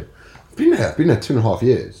my gym. I've been there 2.5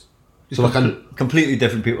 years. So like completely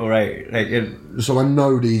different people, right? Like so I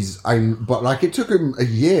know these. But like it took them a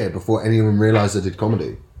year before anyone realised I did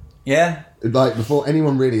comedy. Yeah. Like before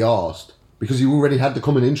anyone really asked. Because you already had the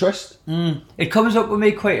common interest? It comes up with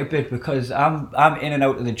me quite a bit because I'm in and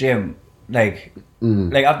out of the gym. Like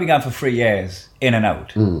I've been going for 3 years, in and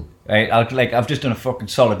out. Right? I've just done a fucking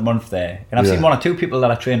solid month there. And I've seen 1 or 2 people that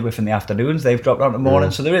I trained with in the afternoons. They've dropped out in the morning.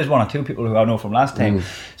 So there is 1 or 2 people who I know from last time.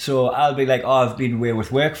 So I'll be like, I've been away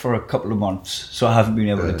with work for a couple of months, so I haven't been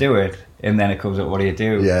able to do it. And then it comes up, what do you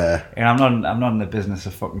do? Yeah. And I'm not in the business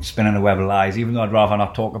of fucking spinning a web of lies, even though I'd rather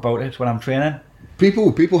not talk about it when I'm training.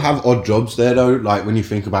 People have odd jobs there though. Like when you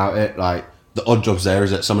think about it, like the odd jobs there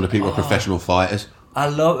is that some of the people are professional fighters.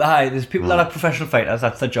 There's people that are professional fighters.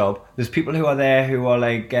 That's their job. There's people who are there who are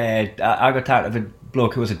like, I got tired of a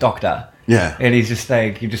bloke who was a doctor. Yeah. And he's just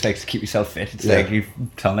like, he just likes to keep himself fit. It's like he's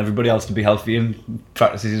telling everybody else to be healthy and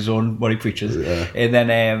practices his own what he preaches. Yeah. And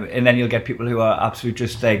then you'll get people who are absolutely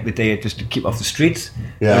just like the day just to keep off the streets.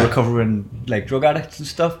 Yeah. Recovering like drug addicts and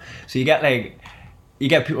stuff. So you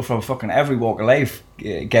get people from fucking every walk of life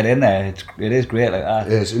get in there. It is great like that.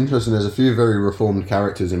 Yeah, it's interesting. There's a few very reformed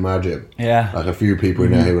characters in my gym. Yeah. Like a few people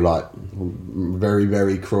in there who are like very,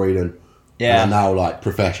 very Croydon. Yeah. And are now like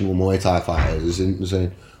professional Muay Thai fighters. It's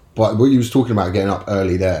insane. But what you was talking about getting up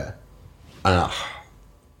early there. And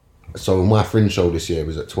so my Fringe show this year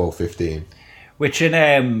was at 12:15. Which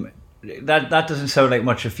in... That doesn't sound like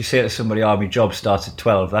much if you say to somebody, my job starts at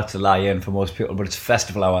 12. That's a lie-in for most people, but it's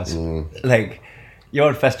festival hours. Like... You're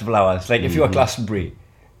on festival hours. Like if you're at Glastonbury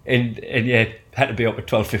and you had to be up at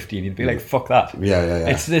 12:15, you'd be like, fuck that. Yeah.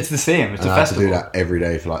 It's the same. It's a festival. I had to do that every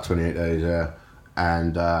day for like 28 days, yeah.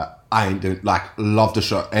 And I ain't doing, like, love the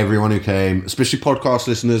show. Everyone who came, especially podcast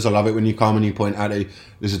listeners, I love it when you come and you point out they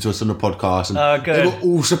listen to us on the podcast. And good. they were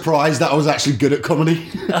all surprised that I was actually good at comedy.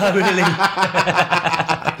 Oh, really?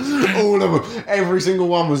 All of them. Every single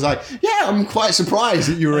one was like, yeah, I'm quite surprised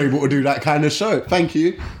that you were able to do that kind of show. Thank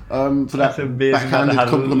you for that That's amazing. backhanded That had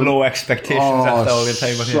compliment. low expectations after all the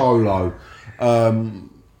time on here. So low.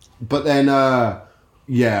 But then,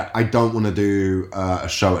 yeah, I don't want to do a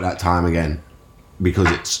show at that time again because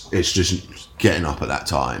it's just getting up at that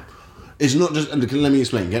time. It's not just, let me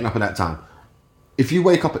explain, getting up at that time. If you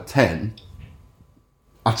wake up at 10,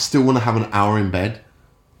 I'd still want to have an hour in bed.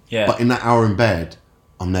 Yeah. But in that hour in bed,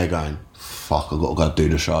 I'm there going, fuck, I've got to go do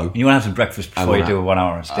the show. You want to have some breakfast before you do a 1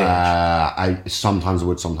 hour on stage. Sometimes I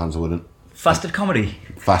would, sometimes I wouldn't. Fasted comedy.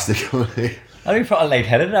 Fasted comedy. I'd be probably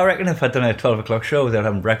lightheaded, I reckon, if I'd done a 12 o'clock show without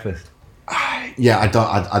having breakfast. Yeah, I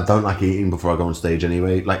don't like eating before I go on stage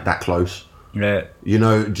anyway, like that close. Yeah. You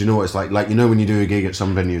know, do you know what it's like? Like, you know when you do a gig at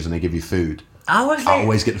some venues and they give you food? I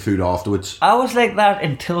always get the food afterwards. I was like that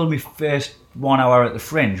until my first 1 hour at the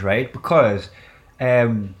Fringe, right? Because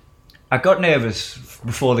I got nervous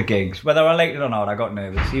before the gigs. Whether I liked it or not, I got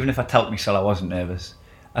nervous. Even if I told myself I wasn't nervous.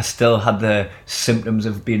 I still had the symptoms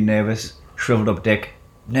of being nervous. Shriveled up dick.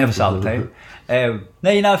 Nervous all the time.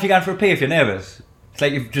 Now, you know, if you're going for a pee, if you're nervous, it's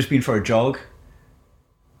like you've just been for a jog.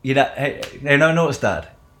 You don't notice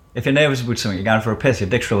that? If you're nervous about something, you're going for a piss, your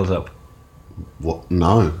dick shrivels up. What?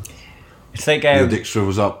 No. It's like... Your dick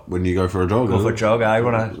shrivels up when you go for a jog? Go for a jog,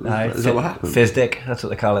 Is that what happens? Fizz dick, that's what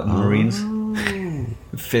they call it in the Marines.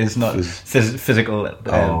 Fizz, not physical.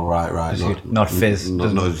 Right. Not fizz.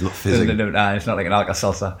 No, it's not fizzing. No, it's not like an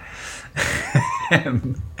Alka-Seltzer.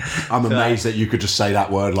 I'm amazed that you could just say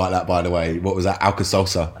that word like that, by the way. What was that?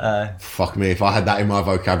 Alka-Seltzer. Fuck me. If I had that in my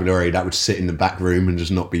vocabulary, that would sit in the back room and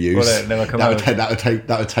just not be used. Well, never come out. That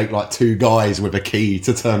would take like two guys with a key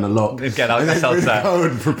to turn the lock. They'd get Alka-Seltzer. Go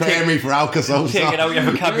and prepare me for Alka-Seltzer. Take it out your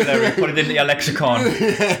vocabulary, put it into your lexicon.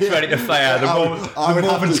 It's ready to fire. The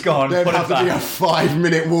moment's gone. There'd Put it have to be a back.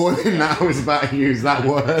 5-minute warning that I was about to use that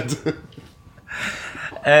word.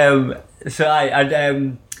 So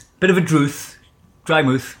I bit of a druth, dry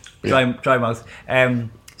mouth.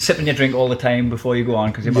 Sipping your drink all the time before you go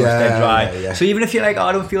on because your mouth's dead dry. Yeah. So even if you're like, oh,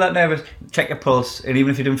 I don't feel that nervous, check your pulse. And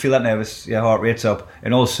even if you don't feel that nervous, your heart rate's up.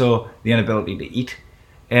 And also the inability to eat.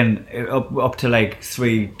 And up to like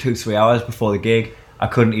 2-3 hours before the gig, I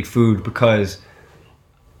couldn't eat food because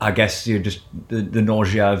I guess you're just the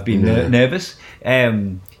nausea of being nervous.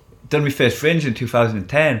 Done my first Fringe in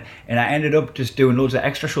 2010, and I ended up just doing loads of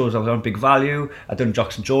extra shows. I was on Big Value, I'd done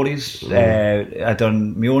Jocks and Geordies, I'd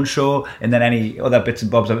done my own show, and then any other bits and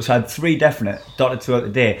bobs. So I had 3 definite dotted throughout the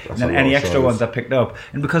day, and then any extra ones I picked up.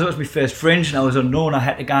 And because it was my first Fringe and I was unknown, I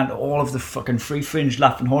had to go into all of the fucking free Fringe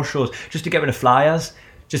Laughing Horse shows just to get rid of flyers.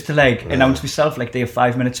 Just to announce myself, like do a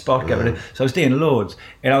 5-minute spot, get rid of. So I was doing loads,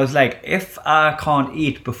 and I was like, if I can't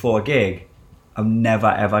eat before a gig, I'm never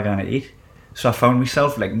ever gonna eat. So I found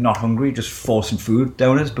myself like not hungry, just forcing food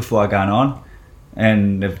down us before I got on,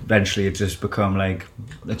 and eventually it just become like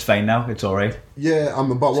it's fine now, it's all right. Yeah,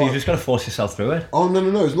 So you just gotta force yourself through it. Oh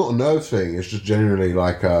no, it's not a nerve thing. It's just generally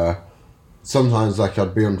like sometimes like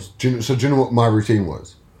I'd be on. Do you know what my routine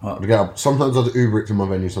was? What? I'd get up. Sometimes I'd Uber it to my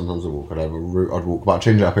venue. Sometimes I'd walk. I'd have a route. I'd walk, but I'd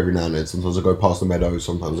change it up every now and then. Sometimes I'd go past the meadows.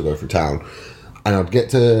 Sometimes I'd go through town, and I'd get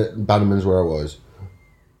to Bannerman's where I was.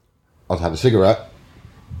 I'd have a cigarette.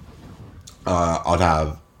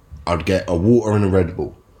 I'd get a water and a Red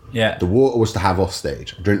Bull. Yeah. The water was to have off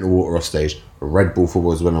stage. I drink the water off stage. A Red Bull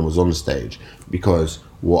was when I was on stage, because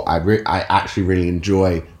what I actually really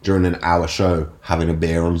enjoy during an hour show having a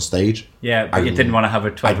beer on stage. Yeah, but you didn't want to have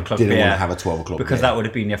a 12 o'clock beer. I didn't want to have a 12 o'clock because beer. that would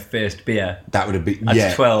have been your first beer. That would have been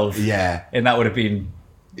At 12. Yeah. And that would have been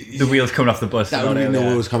the wheels coming off the bus. That would have been the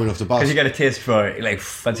wheels coming off the bus. Because you get a taste for it. You're like,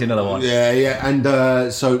 fancy another one. Yeah.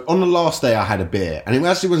 And so on the last day I had a beer, and it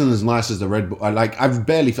actually wasn't as nice as the Red Bull. I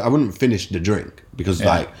wouldn't finish the drink because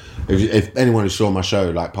like if anyone who saw my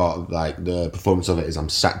show, like part of like the performance of it is I'm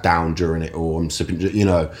sat down during it or I'm sipping, you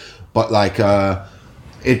know, but like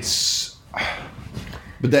it's.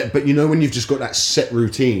 But you know when you've just got that set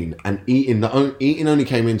routine, and eating only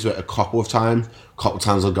came into it a couple of times. A couple of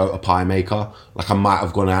times I'd go to a pie maker. Like I might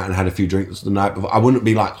have gone out and had a few drinks the night before. I wouldn't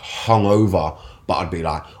be like hungover, but I'd be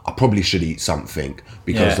like, I probably should eat something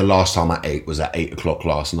because the last time I ate was at 8 o'clock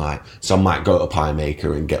last night. So I might go to a pie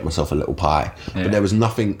maker and get myself a little pie. Yeah. But there was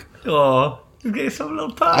nothing. Oh, you get yourself a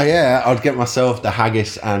little pie. Yeah, I'd get myself the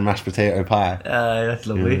haggis and mashed potato pie. That's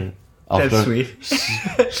lovely. That's sweet.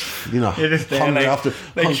 You know, You're just there, hungry like, after.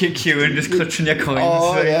 like you're queuing, just clutching your coins.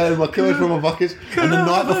 Oh like, yeah, my coins from my buckets. And the I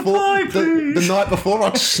night have a before, pie, the night before,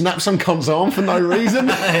 I'd snap some cun's arm for no reason.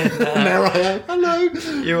 And there I am. Hello.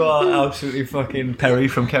 You are absolutely fucking Perry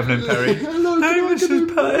from Kevin and Perry. Hello. Hey,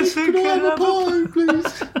 Mrs. Patterson, Can I have a pie,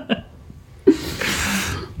 please?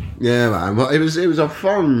 Yeah, man. But it was a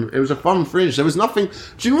fun fringe. There was nothing.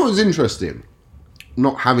 Do you know what was interesting?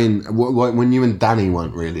 Not having when you and Danny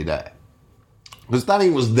weren't really there. Because Danny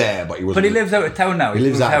was there, but he wasn't. But he lives out of town now. He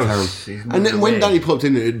lives out of town. He's And then when away. Danny popped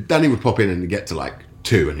in, Danny would pop in and get to like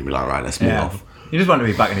 2 and he'd be like, right, let's move off. He just wanted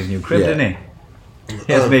to be back in his new crib, Yeah. didn't he?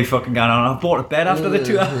 Here's me fucking going on. I've bought a bed after the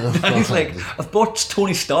 2 hours. And he's like, I've bought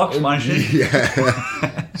Tony Stark's mansion.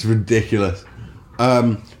 Yeah, it's ridiculous.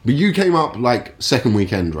 But you came up like second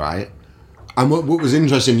weekend, right? And what was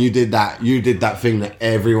interesting, you did that thing that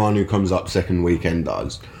everyone who comes up second weekend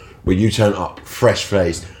does, where you turn up fresh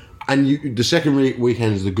faced. And the second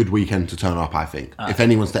weekend is a good weekend to turn up, I think. If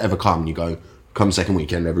anyone's to ever come, you go, come second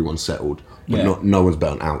weekend, everyone's settled, but no one's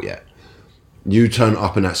burnt out yet. You turn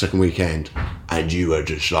up in that second weekend, and you were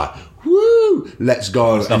just like, woo, let's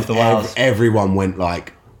go. Stuff the walls. Everyone went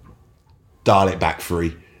like, dial it back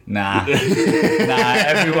 3. Nah,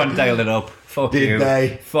 everyone dialed it up. Fuck Did you.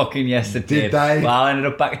 they? Fucking yes, they did. Did they? Well, I ended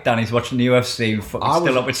up back at Danny's watching the UFC. Fucking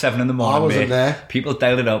still up at 7 in the morning. I wasn't mate. there. People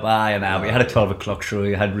dialed it up. We had a 12 o'clock show.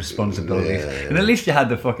 You had responsibilities, and at least you had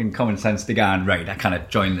the fucking common sense to go and right. I can't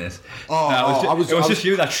join this. It was just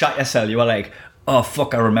you that shot yourself. You were like, oh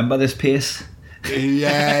fuck, I remember this pace.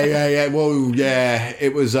 Yeah. Well, yeah,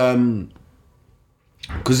 it was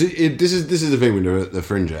because this is the thing with the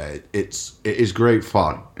Fringe. It is great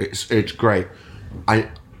fun. It's great.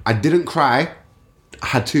 I didn't cry. I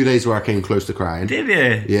had 2 days where I came close to crying. Did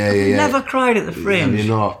you? Yeah. I've never cried at the Fringe. Have you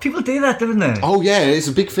not? People do that, don't they? Oh yeah, it's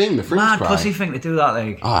a big thing. The Fringe Mad cry. pussy thing to do that,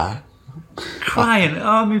 like crying.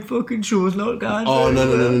 Oh, my fucking show's not going. Oh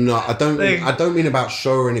no. I don't. Like- I don't mean about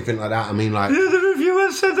show or anything like that. I mean like. The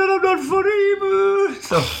reviewer said that I'm not funny, but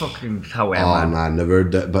so fucking however. Oh man,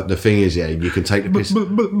 but the thing is, yeah, you can take the piss.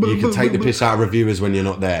 You can take the piss out of reviewers when you're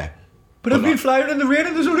not there. But I've been flying in the rain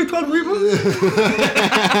and there's only 12 people.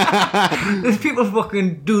 There's people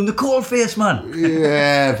fucking doing the cold face, man.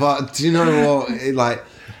 Yeah, but do you know what?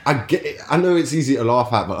 I know it's easy to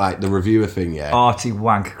laugh at, but like the reviewer thing, yeah. Arty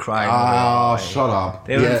wank crying. Oh, shut up.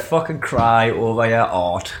 They would fucking cry over your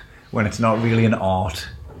art when it's not really an art.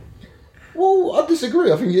 Well, I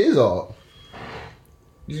disagree. I think it is art.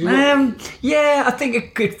 Yeah, I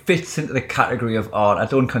think it fits into the category of art. I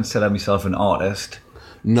don't consider myself an artist.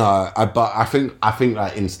 No, but I think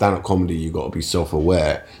like in stand-up comedy, you got to be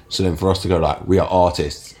self-aware. So then, for us to go like we are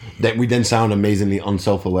artists, that we then sound amazingly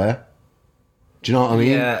unself-aware. Do you know what I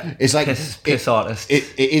mean? Yeah, it's like piss artists. It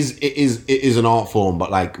is an art form,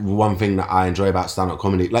 but like one thing that I enjoy about stand-up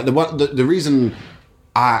comedy, like the reason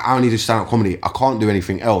I only do stand-up comedy, I can't do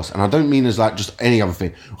anything else, and I don't mean as like just any other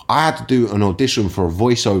thing. I had to do an audition for a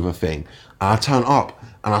voiceover thing, and I turned up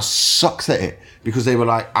and I sucked at it because they were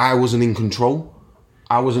like I wasn't in control.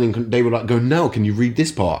 They were like, go, no, can you read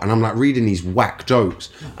this part? And I'm like reading these whack jokes.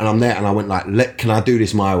 And I'm there and I went like, can I do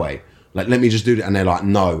this my way? Like, let me just do it. And they're like,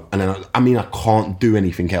 no. And then, I can't do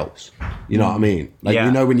anything else. You know what I mean? Like, Yeah.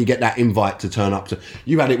 you know when you get that invite to turn up to...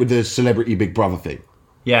 You had it with the Celebrity Big Brother thing.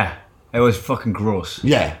 Yeah, it was fucking gross.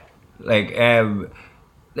 Yeah. Like, and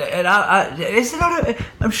is it not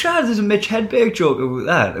I'm sure there's a Mitch Hedberg joke about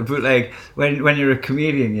that. About like, when you're a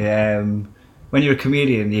comedian, when you're a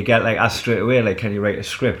comedian, you get like asked straight away, like, can you write a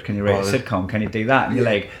script? Can you write a sitcom? Can you do that? And you're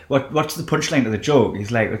like, what's the punchline to the joke? He's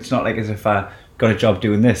like, it's not like as if I got a job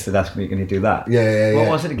doing this, they'd ask me, can you do that? Yeah. What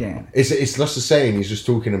was it again? It's just the saying. He's just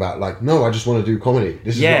talking about like, no, I just want to do comedy.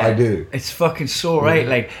 This is what I do. It's fucking so right.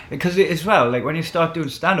 Like, because as well, like when you start doing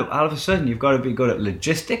stand-up, all of a sudden you've got to be good at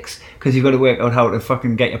logistics because you've got to work out how to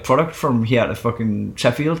fucking get your product from here to fucking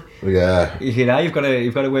Sheffield. Yeah. You know, you've got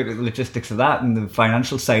to work with the logistics of that and the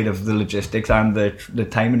financial side of the logistics and the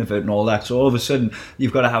timing of it and all that. So all of a sudden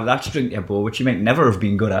you've got to have that string to your bow, which you might never have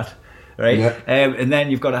been good at. Right, yeah. And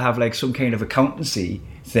then you've got to have like some kind of accountancy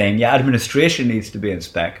thing. Your administration needs to be in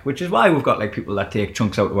spec, which is why we've got like people that take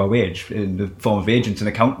chunks out of our wage in the form of agents and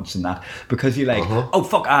accountants and that, because you're like, oh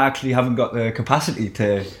fuck, I actually haven't got the capacity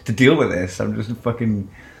to deal with this. I'm just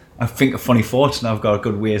I think of funny thoughts and I've got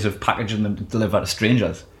good ways of packaging them to deliver to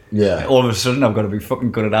strangers. Yeah. All of a sudden I've got to be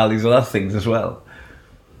fucking good at all these other things as well.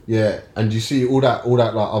 Yeah, and you see all that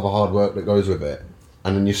like other hard work that goes with it.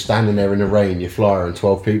 And then you're standing there in the rain, you're flyer, and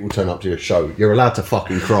 12 people turn up to your show. You're allowed to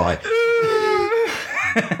fucking cry.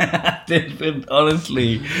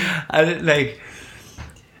 Honestly, I like,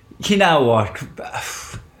 you know what?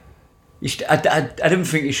 I didn't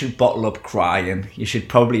think you should bottle up crying. You should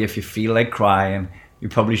probably, if you feel like crying,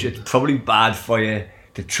 it's probably bad for you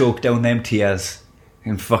to choke down them tears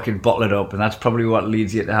and fucking bottle it up, and that's probably what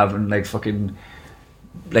leads you to having like fucking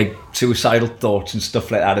like suicidal thoughts and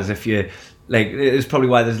stuff like that. As if you like, it's probably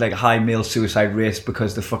why there's like high male suicide rates,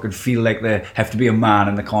 because they fucking feel like they have to be a man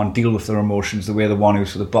and they can't deal with their emotions the way they want to,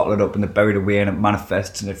 so they bottle it up and they bury it away and it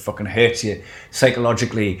manifests and it fucking hurts you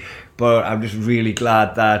psychologically. But I'm just really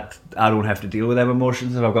glad that I don't have to deal with them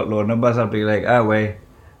emotions. If I've got low numbers, I'll be like, oh wait,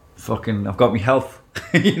 fucking, I've got my health.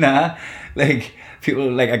 You know, like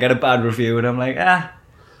people like, I get a bad review and I'm like,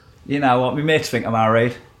 you know what, my mates think I'm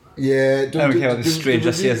alright. Yeah, I don't care what the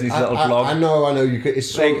stranger says in his little blog. I know. You could,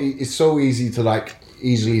 it's so easy to like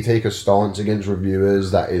easily take a stance against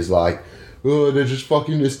reviewers that is like, oh, they're just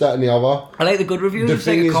fucking this, that, and the other. I like the good reviews. It's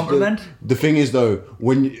like a compliment. The thing is, though,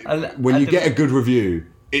 when you get a good review,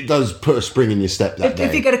 it does put a spring in your step that day.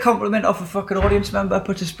 If you get a compliment off a fucking audience member, it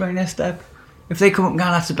puts a spring in their step. If they come up and go,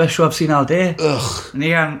 that's the best show I've seen all day. Ugh. And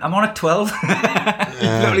yeah, I'm on at 12.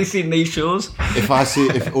 You've only seen these shows.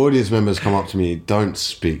 If audience members come up to me, don't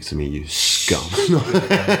speak to me, you scum.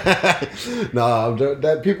 No,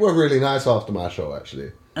 people are really nice after my show,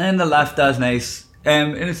 actually. And the laughter's nice.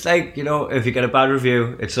 And it's like, you know, if you get a bad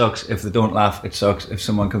review, it sucks. If they don't laugh, it sucks. If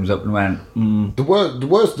someone comes up and went, The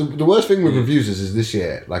worst thing with reviews is this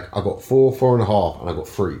year, like, I got 4, 4.5, and I got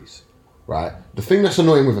 3s, right? The thing that's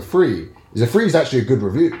annoying with a 3 is a 3 is actually a good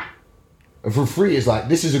review. And for a 3 is like,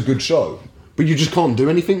 this is a good show, but you just can't do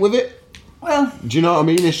anything with it. well, Do you know what I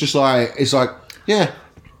mean? It's like, yeah,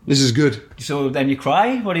 this is good. so then you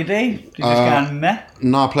cry? What do you do? Do you just go, meh?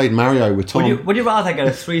 No, I played Mario with Tom. Would you rather get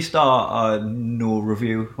a 3-star or no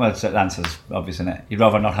review? Well, the answer's obvious, isn't it? You'd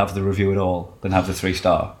rather not have the review at all than have the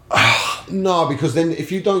 3-star. No, because then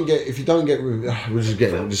if you don't get, we're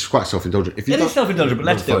just quite self-indulgent. If you It is self-indulgent, but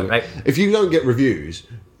let's do it, right? If you don't get reviews,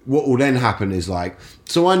 what will then happen is like,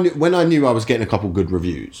 so when I knew I was getting a couple good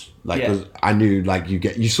reviews, like, 'cause I knew like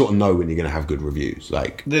you sort of know when you're going to have good reviews,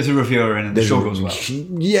 like There's a reviewer in and the show goes well.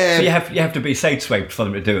 Yeah. So you have to be sideswiped for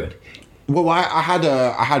them to do it. Well, I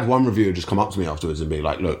had one reviewer just come up to me afterwards and be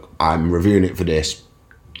like, "Look, I'm reviewing it for this.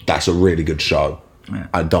 That's a really good show.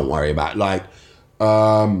 Yeah. Don't worry about it." Like,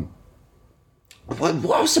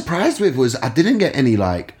 what I was surprised with was I didn't get any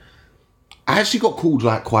like. I actually got called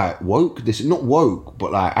like quite woke. This is not woke,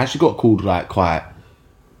 but like I actually got called like quite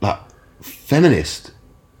like feminist.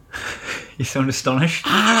 You sound astonished.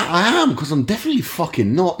 I am, because I'm definitely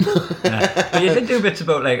fucking not. Yeah. But you did do bits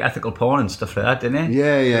about like ethical porn and stuff like that, didn't you?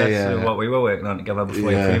 Yeah. That's what we were working on together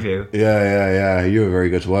before your preview. Yeah. You were very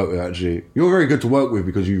good to work with, actually. You're very good to work with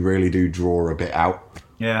because you really do draw a bit out.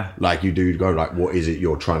 Yeah. Like, you do go like, what is it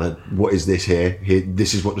you're trying to... What is this here?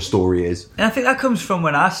 This is what the story is. And I think that comes from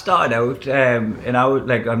when I started out, and I would,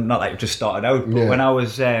 like, I'm not like just started out, but when I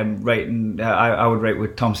was writing, I would write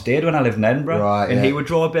with Tom Stade when I lived in Edinburgh, right, and he would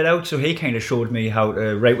draw a bit out, so he kind of showed me how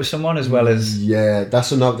to write with someone as well as... Yeah,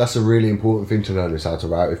 that's a really important thing to learn, is how to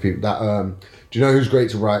write with people. That do you know who's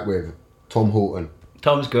great to write with? Tom Horton.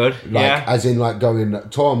 Tom's good, like, as in like going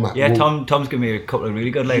Tom. Yeah, Tom's given me a couple of really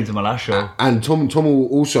good lines in my last show. And Tom will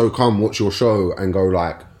also come watch your show and go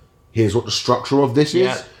like, here's what the structure of this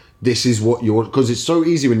is. This is what you're... Because it's so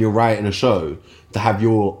easy when you're writing a show to have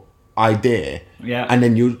your idea, and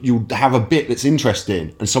then you'll have a bit that's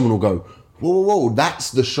interesting, and someone will go, whoa, that's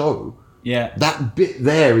the show. Yeah, that bit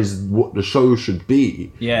there is what the show should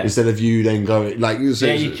be. Yeah, instead of you then going like you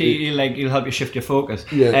say. Yeah, you'll help you shift your focus.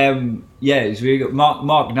 Yeah, it's really good.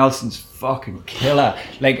 Mark Nelson's fucking killer.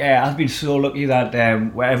 Like I've been so lucky that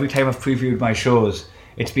where every time I've previewed my shows,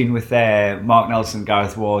 it's been with Mark Nelson,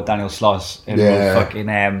 Gareth Ward, Daniel Sloss, and we'll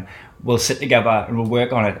fucking we'll sit together and we'll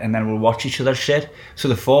work on it, and then we'll watch each other's shit. So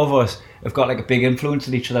the four of us have got like a big influence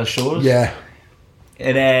in each other's shows. Yeah.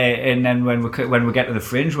 And then when we get to the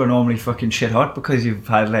Fringe, we're normally fucking shit hot because you've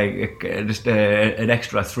had like just an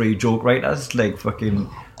extra 3 joke writers like fucking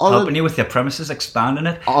helping you with your premises, expanding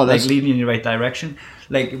it, like leading you in the right direction,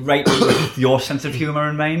 like writing with your sense of humour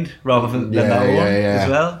in mind rather than their own as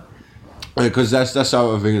well. Because that's the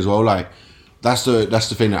other thing as well. Like that's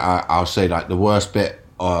the thing that I'll say. Like the worst bit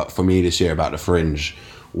for me this year about the Fringe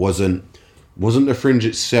wasn't the Fringe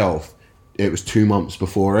itself. It was 2 months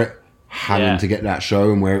before it. Having to get that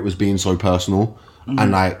show and where it was being so personal,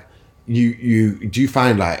 and like you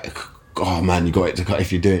find like, oh man, you got it to come.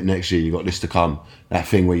 If you do it next year, you got this to come. That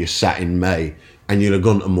thing where you sat in May and you'd have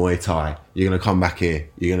gone to Muay Thai. You're gonna come back here.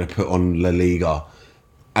 You're gonna put on La Liga,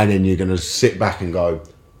 and then you're gonna sit back and go,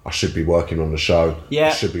 I should be working on the show. I Yeah,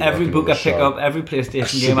 should be every working book on I the pick show. up, every PlayStation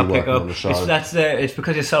should game I be pick working up, on the show. it's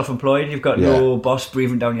because you're self-employed. You've got Yeah. no boss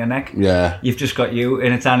breathing down your neck. Yeah. You've just got you,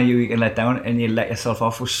 and it's only you can let down, and you let yourself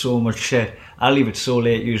off with so much shit. I leave it so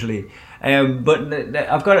late usually, but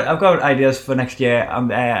I've got ideas for next year.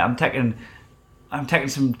 I'm taking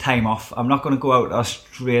some time off. I'm not going to go out to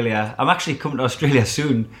Australia. I'm actually coming to Australia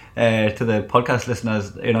soon. To the podcast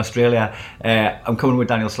listeners in Australia, I'm coming with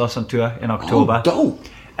Daniel Sloss on tour in October. Oh, dope.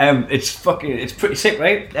 It's pretty sick,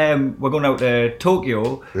 right? We're going out to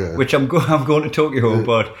Tokyo, Yeah. which I'm going to Tokyo,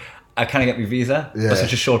 but I can't get my visa Yeah. for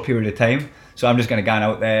such a short period of time. So I'm just going to go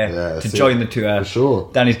out there to join the tour. For sure.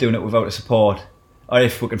 Danny's doing it without a support, or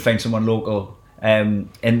if we can find someone local. And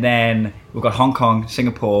then we've got Hong Kong,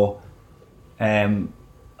 Singapore,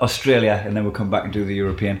 Australia, and then we'll come back and do the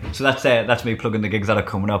European. So that's me plugging the gigs that are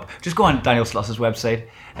coming up. Just go on Daniel Sloss's website.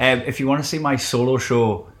 If you want to see my solo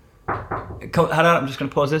show, hold on, I'm just going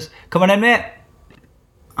to pause this. Come on in, mate.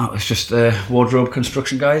 Oh, it's just wardrobe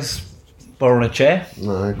construction guys borrowing a chair.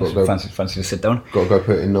 No, got to go. Fancy to sit down. Got to go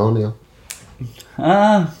put it in Narnia.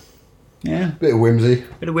 Yeah, Bit of whimsy.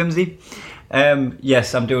 bit of whimsy.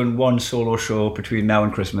 Yes, I'm doing one solo show between now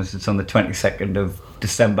and Christmas. It's on the 22nd of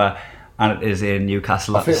December, and it is in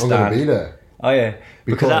Newcastle. I think I'm going to be there. Oh yeah,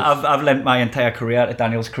 because Because- I've lent my entire career to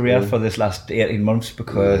Daniel's career for this last 18 months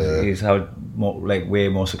because he's had way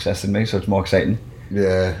more success than me, so it's more exciting.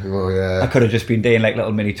 Yeah, well, I yeah. could have just been doing like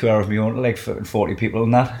little mini tour of my own to like 40 people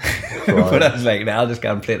and that, but I was like, nah, I'll just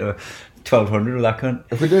go and play to 1,200 of that cunt.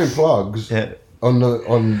 If we're doing plugs, Yeah. I'm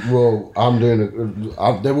doing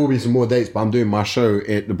it. There will be some more dates, but I'm doing my show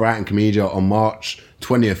at the Brighton Comedia on March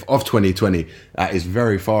 20th of 2020. That is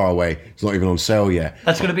very far away. It's not even on sale yet.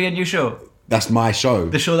 That's going to be a new show. That's my show.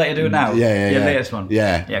 The show that you're doing now. Yeah. Your latest one.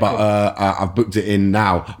 Yeah, but cool. I've booked it in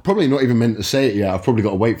now. Probably not even meant to say it yet. I've probably got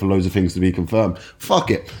to wait for loads of things to be confirmed. Fuck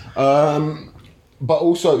it. But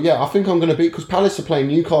also, yeah, I think I'm going to be, because Palace are playing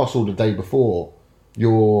Newcastle the day before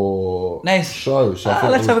your Nice. show. So I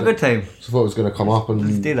thought Let's it have a was good time. So I thought I was going to come up Let's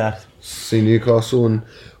and do that. see Newcastle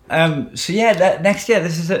and So yeah, next year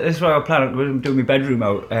this is what I'm planning. We're doing my bedroom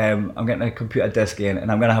out. I'm getting a computer desk in,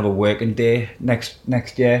 and I'm gonna have a working day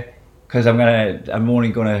next year because I'm only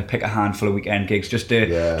gonna pick a handful of weekend gigs just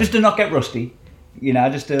to not get rusty,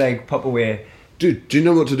 just to like pop away Dude, do you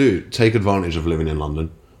know what to do? Take advantage of living in London.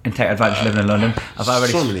 and take advantage of living in London. I've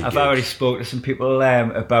many gigs. already spoke to some people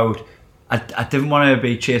about. I didn't want to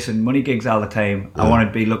be chasing money gigs all the time. I want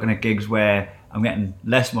to be looking at gigs where I'm getting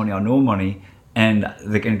less money or no money, and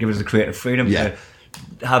they can give us the creative freedom Yeah.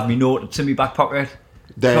 to have me notes in my back pocket,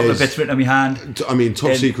 a couple of There's- bits written on my hand. I mean,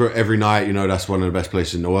 Top And- Secret every night, that's one of the best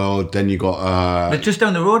places in the world. Then you got But just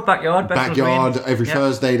down the road, backyard, Bethnal Backyard Green. every Yeah.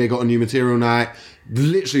 Thursday. They got a new material night.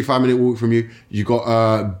 Literally 5-minute walk from you. You got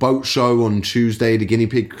a boat show on Tuesday. The Guinea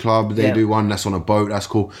Pig Club, they Yeah. do one that's on a boat. That's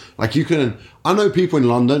cool. Like you can. I know people in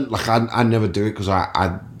London. Like I never do it because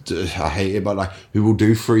I hate it. But like who will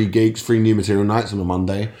do 3 gigs, 3 new material nights on a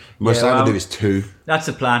Monday. Most Yeah, I ever well, do is 2. That's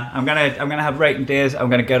the plan. I'm gonna have writing days. I'm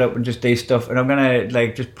gonna get up and just do stuff, and I'm gonna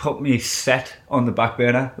like just put me set on the back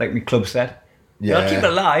burner, like my club set. Yeah. I'll keep it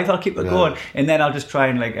alive. I'll keep it going, and then I'll just try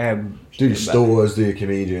and like Do your stores, do your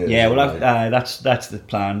comedians. Yeah, well, like, that's the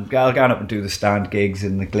plan. I'll go up and do the stand gigs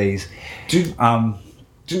in the Glees. do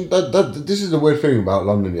this is the weird thing about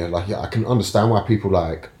London. Yeah, like I can understand why people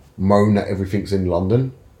like moan that everything's in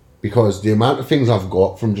London, because the amount of things I've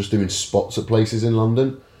got from just doing spots at places in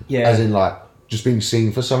London, Yeah. as in like just being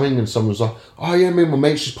seen for something, and someone's like, "Oh yeah, me and my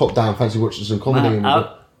mates just popped down, fancy watching some comedy." Man, and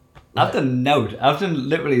we I've done Nout. I've done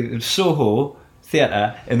literally Soho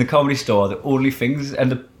Theatre in the Comedy Store, the only things, and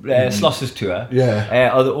the Sloss's tour.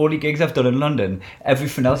 Yeah. Are the only gigs I've done in London.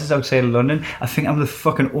 Everything else is outside of London. I think I'm the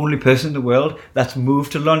fucking only person in the world that's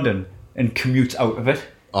moved to London and commutes out of it.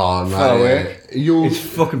 Oh for no, work. you'll. It's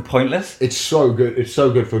fucking pointless. It's so good. It's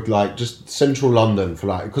so good for like just central London for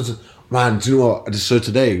like, because man, do you know what? So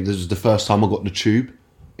today, this was the first time I got the tube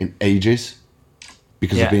in ages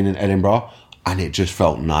because Yeah. of being in Edinburgh, and it just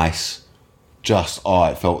felt nice.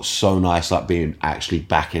 It felt so nice, like being actually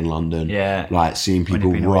back in London. Yeah. Like seeing When people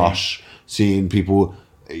you've been away. rush, seeing people,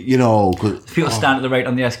 'cause- People stand at the right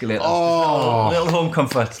on the escalator. Oh. Little home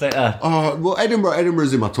comforts like that. well,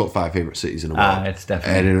 Edinburgh's in my top 5 favourite cities in the world. It's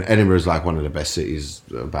definitely- Edinburgh's like one of the best cities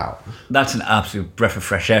about. That's an absolute breath of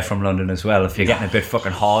fresh air from London as well. If you're getting a bit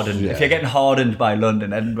fucking hardened, if you're getting hardened by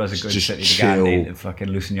London, Edinburgh's a good Just city to go and chill. need to fucking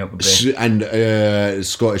loosen you up a bit. And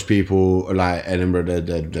Scottish people like Edinburgh,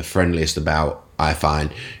 they're the friendliest about, I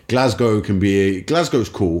find. Glasgow's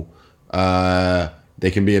cool. They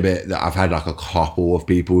can be a bit. I've had like a couple of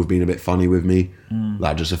people who've been a bit funny with me,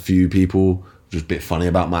 like just a few people, just a bit funny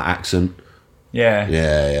about my accent. Yeah.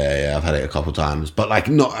 Yeah. I've had it a couple of times, but like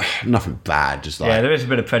nothing bad. Just like Yeah, there is a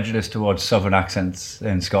bit of prejudice towards southern accents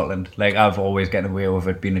in Scotland. Like, I've always getting away with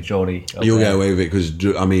it being a Geordie. you'll get away with it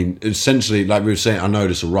because I mean, essentially, like we were saying, I know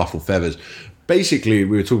this will ruffle feathers. Basically,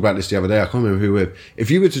 we were talking about this the other day. I can't remember who with. If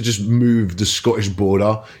you were to just move the Scottish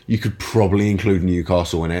border, you could probably include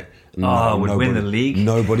Newcastle in it. Would win the league.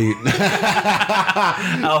 Nobody.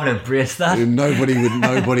 I would embrace that.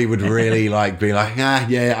 Nobody would really like be like,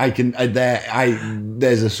 yeah, I can.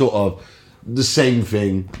 There's a sort of the same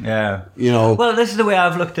thing. Yeah. You know. Well, this is the way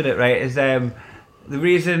I've looked at it, right? Is the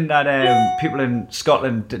reason that people in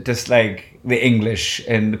Scotland dislike the English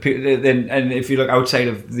and the people, and if you look outside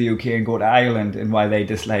of the UK and go to Ireland and why they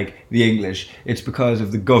dislike the English, it's because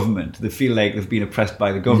of the government. They feel like they've been oppressed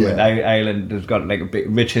by the government. Yeah. Ireland has got like a big,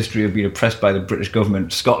 rich history of being oppressed by the British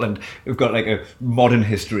government. Scotland have got like a modern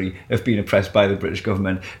history of being oppressed by the British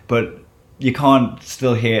government. But you can't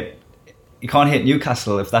hate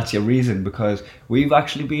Newcastle if that's your reason, because we've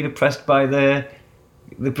actually been oppressed by the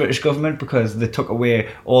British government because they took away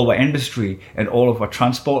all our industry and all of our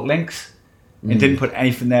transport links and didn't put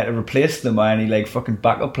anything there to replace them or any like fucking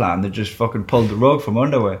backup plan. They just fucking pulled the rug from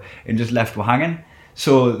under her and just left her hanging.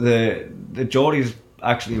 So the Geordies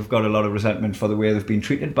actually have got a lot of resentment for the way they've been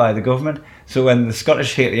treated by the government. So when the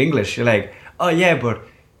Scottish hate the English, you're like, oh yeah, but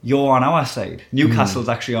you're on our side. Newcastle's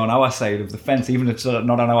actually on our side of the fence, even if it's not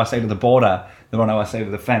on our side of the border. They're on our side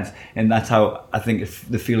of the fence, and that's how I think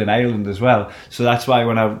they feel in Ireland as well. So that's why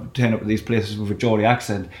when I turn up at these places with a Geordie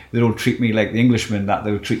accent, they don't treat me like the Englishman that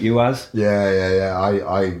they would treat you as. Yeah.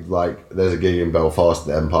 I like. There's a gig in Belfast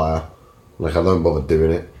at Empire. Like, I don't bother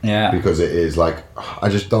doing it. Yeah. Because it is like, I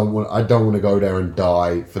just don't want. I don't want to go there and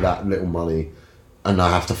die for that little money, and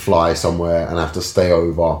I have to fly somewhere and I have to stay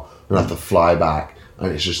over and I have to fly back,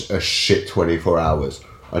 and it's just a shit 24 hours.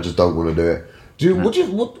 I just don't want to do it. Dude, what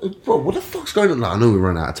the fuck's going on? Like, I know we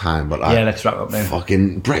run out of time, but like, yeah, let's wrap up now.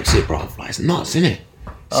 Fucking Brexit, bro. Like, it's nuts, isn't it?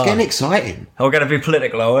 It's getting exciting. We're going to be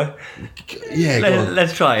political, are we? Yeah, go on.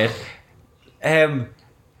 Let's try it.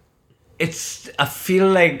 I feel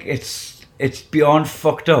like it's beyond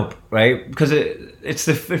fucked up, right? Because it's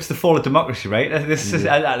the fall of democracy, right? This is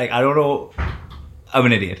I don't know. I'm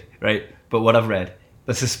an idiot, right? But what I've read,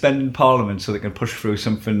 they're suspending Parliament so they can push through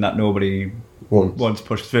something that nobody wants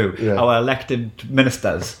pushed through. Yeah. Our elected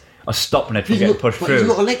ministers are stopping it from getting pushed through. He's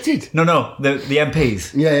not elected. No, the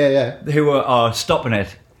MPs. Yeah. Who are stopping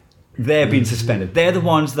it, they're being suspended. They're the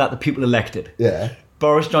ones that the people elected. Yeah.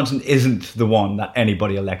 Boris Johnson isn't the one that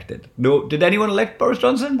anybody elected. No, did anyone elect Boris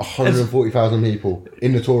Johnson? 140,000 people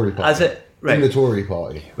in the Tory party. Right. In the Tory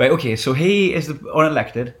party. Right, okay, so he is the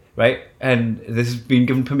unelected, right? And this has been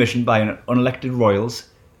given permission by unelected royals,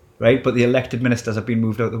 right? But the elected ministers have been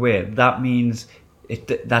moved out of the way. That means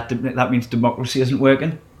that means democracy isn't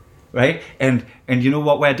working, right? And you know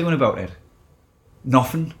what we're doing about it?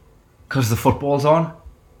 Nothing, because the football's on.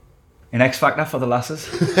 An X Factor for the lasses.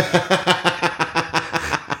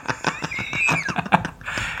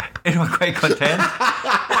 And we're quite content.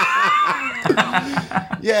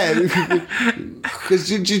 Yeah, because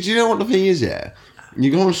do you know what the thing is? Yeah,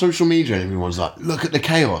 you go on social media and everyone's like, "Look at the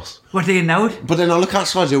chaos." What are you now? But then I look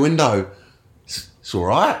outside your window. It's all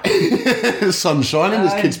right. The sun's shining.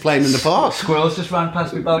 There's kids playing in the park. Squirrels just ran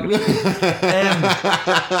past my balcony. That's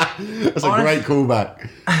a great callback.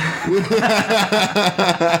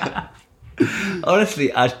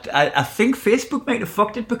 Honestly, I think Facebook might have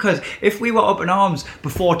fucked it, because if we were up in arms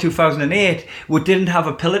before 2008, we didn't have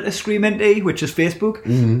a pillar to scream into, which is Facebook.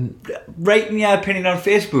 Mm-hmm. Writing your opinion on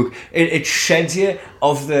Facebook, it sheds you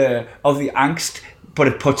of the angst, but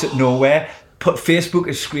it puts it nowhere. Facebook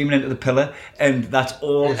is screaming into the pillar, and that's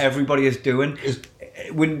all everybody is doing.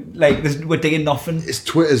 We're doing nothing.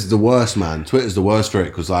 Twitter's the worst, man. Twitter's the worst for it,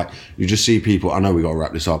 because like you just see people. I know we got to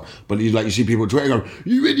wrap this up, but you see people on Twitter going,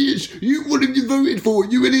 "You idiots! What have you voted for?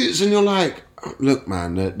 You idiots!" And you're like, "Look,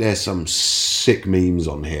 man, there's some sick memes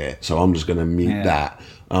on here, so I'm just going to mute that.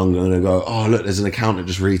 I'm going to go, oh look, there's an account that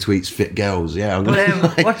just retweets fit girls. Yeah, I'm going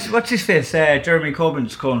to. What's his face? Jeremy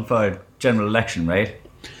Corbyn's calling for a general election, right?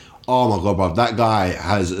 Oh my god, bro! That guy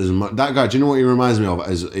has as much. That guy, do you know what he reminds me of?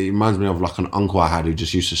 He reminds me of like an uncle I had who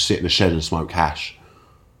just used to sit in a shed and smoke hash.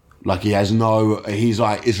 Like he's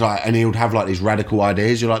like, it's like, and he would have like these radical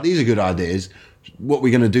ideas. You're like, these are good ideas. What are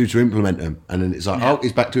we going to do to implement them? And then it's like, oh,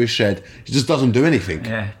 he's back to his shed. He just doesn't do anything.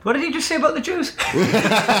 Yeah. What did he just say about the Jews?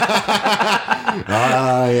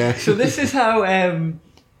 Yeah. So this is how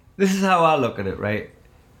I look at it, right?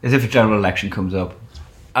 As if a general election comes up,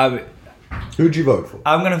 who'd you vote for?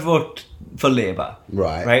 I'm going to vote for Labour.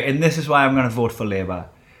 Right. Right? And this is why I'm going to vote for Labour.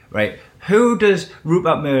 Right? Who does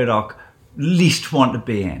Rupert Murdoch least want to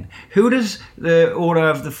be in? Who does the owner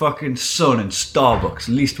of the fucking Sun and Starbucks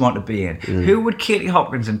least want to be in? Who would Katie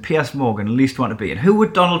Hopkins and Piers Morgan least want to be in? Who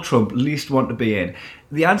would Donald Trump least want to be in?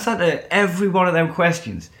 The answer to every one of them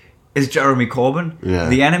questions is Jeremy Corbyn. Yeah.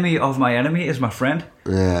 The enemy of my enemy is my friend.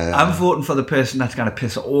 Yeah. I'm voting for the person that's going to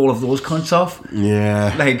piss all of those cunts off.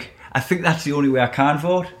 Yeah. Like, I think that's the only way I can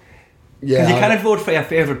vote. Yeah. Because you cannot vote for your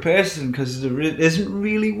favourite person because there isn't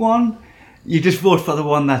really one. You just vote for the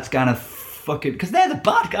one that's going to fucking... Because they're the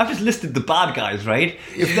bad guys. I've just listed the bad guys, right?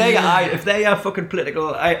 If they are fucking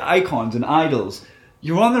political icons and idols,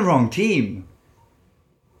 you're on the wrong team.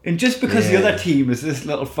 And just because the other team is this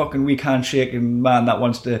little fucking weak handshaking man that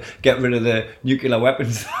wants to get rid of the nuclear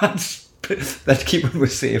weapons, that's keeping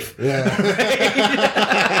us safe. Yeah.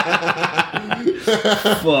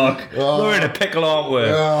 Fuck. We're in a pickle, aren't we?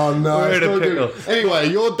 Oh no. We're in it's a not pickle. good. Anyway,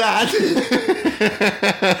 your dad.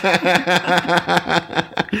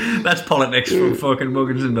 That's politics from fucking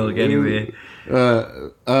Muggins and Milk anyway.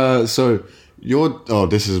 So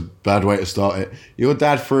this is a bad way to start it. Your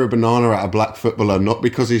dad threw a banana at a black footballer not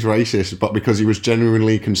because he's racist, but because he was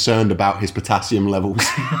genuinely concerned about his potassium levels.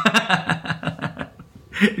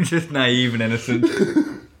 He's just naive and innocent.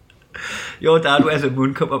 Your dad wears a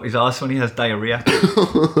moon cup up his arse when he has diarrhea.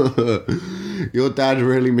 Your dad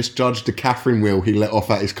really misjudged the Catherine wheel he let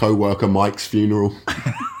off at his co-worker Mike's funeral.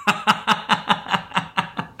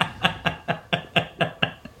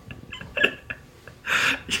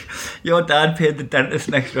 Your dad paid the dentist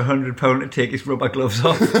an extra £100 to take his rubber gloves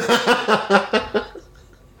off.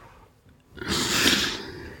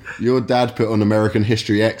 Your dad put on American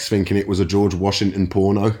History X thinking it was a George Washington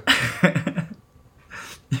porno.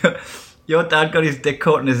 Your dad got his dick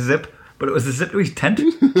caught in a zip, but it was a zip to his tent.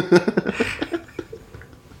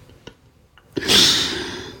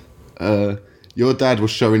 Your dad was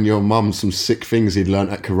showing your mum some sick things he'd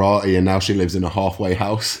learnt at karate and now she lives in a halfway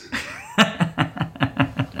house.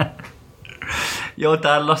 Your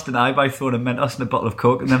dad lost an eye by throwing a Mentos in a bottle of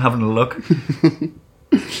Coke and then having a look.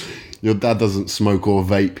 Your dad doesn't smoke or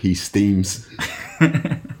vape, he steams.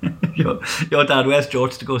 Your dad wears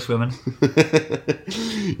jorts to go swimming.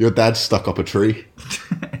 Your dad stuck up a tree.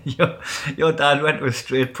 Your dad went to a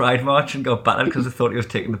straight pride march and got battered because they thought he was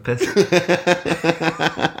taking the piss.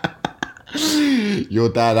 Your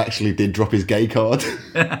dad actually did drop his gay card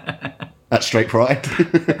at straight pride.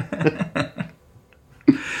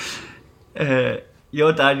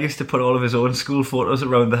 Your dad used to put all of his own school photos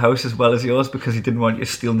around the house as well as yours because he didn't want you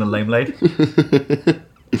stealing the limelight.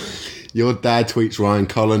 Your dad tweets Ryan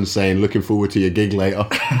Cullen saying, looking forward to your gig later.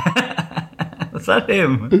 Was that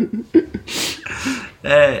him?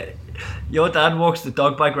 Your dad walks the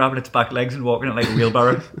dog by grabbing its back legs and walking it like a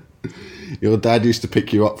wheelbarrow. Your dad used to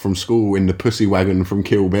pick you up from school in the pussy wagon from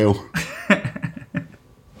Kill Bill.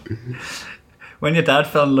 When your dad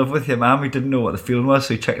fell in love with your mum, he didn't know what the feeling was,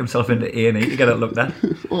 so he checked himself into A&E to get it looked at.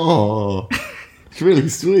 Oh, it's really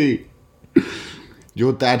sweet.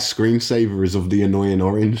 Your dad's screensaver is of the Annoying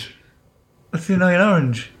Orange. What's the Annoying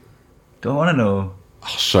Orange? Don't want to know. I'll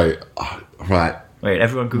show you. Right. Wait,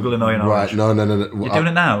 everyone Google Annoying Orange. Right, no. You're doing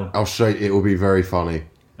it now? I'll show you. It will be very funny.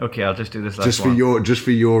 Okay, I'll just do this last one. Just for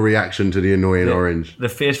your reaction to the Annoying Orange. The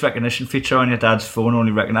face recognition feature on your dad's phone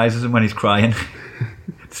only recognises him when he's crying.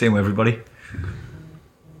 Same with everybody.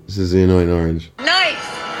 This is the Annoying Orange. Nice!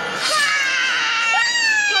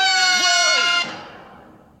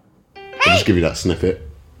 I'll just give you that snippet.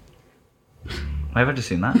 Why have I just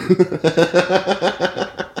seen that?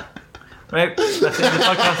 Right, that's the end of the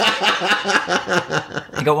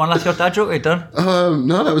podcast. You got one last your dad joke? Are you done?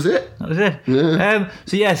 No, that was it. That was it. Yeah.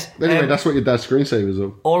 So yes. Anyway, that's what your dad's screensaver's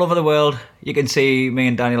of. All over the world, you can see me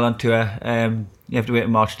and Daniel on tour. You have to wait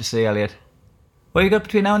in March to see Elliot. What have you got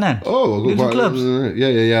between now and then? Oh, Doing some clubs.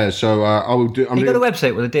 Yeah. So I will do. You got a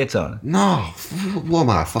website with the dates on? No, what am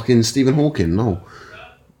I? Fucking Stephen Hawking? No.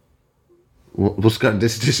 What's going?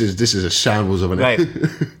 This is a shambles of an. Right.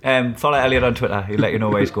 Follow Elliot on Twitter. He'll let you know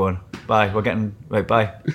where he's going. Bye. We're getting right. Bye.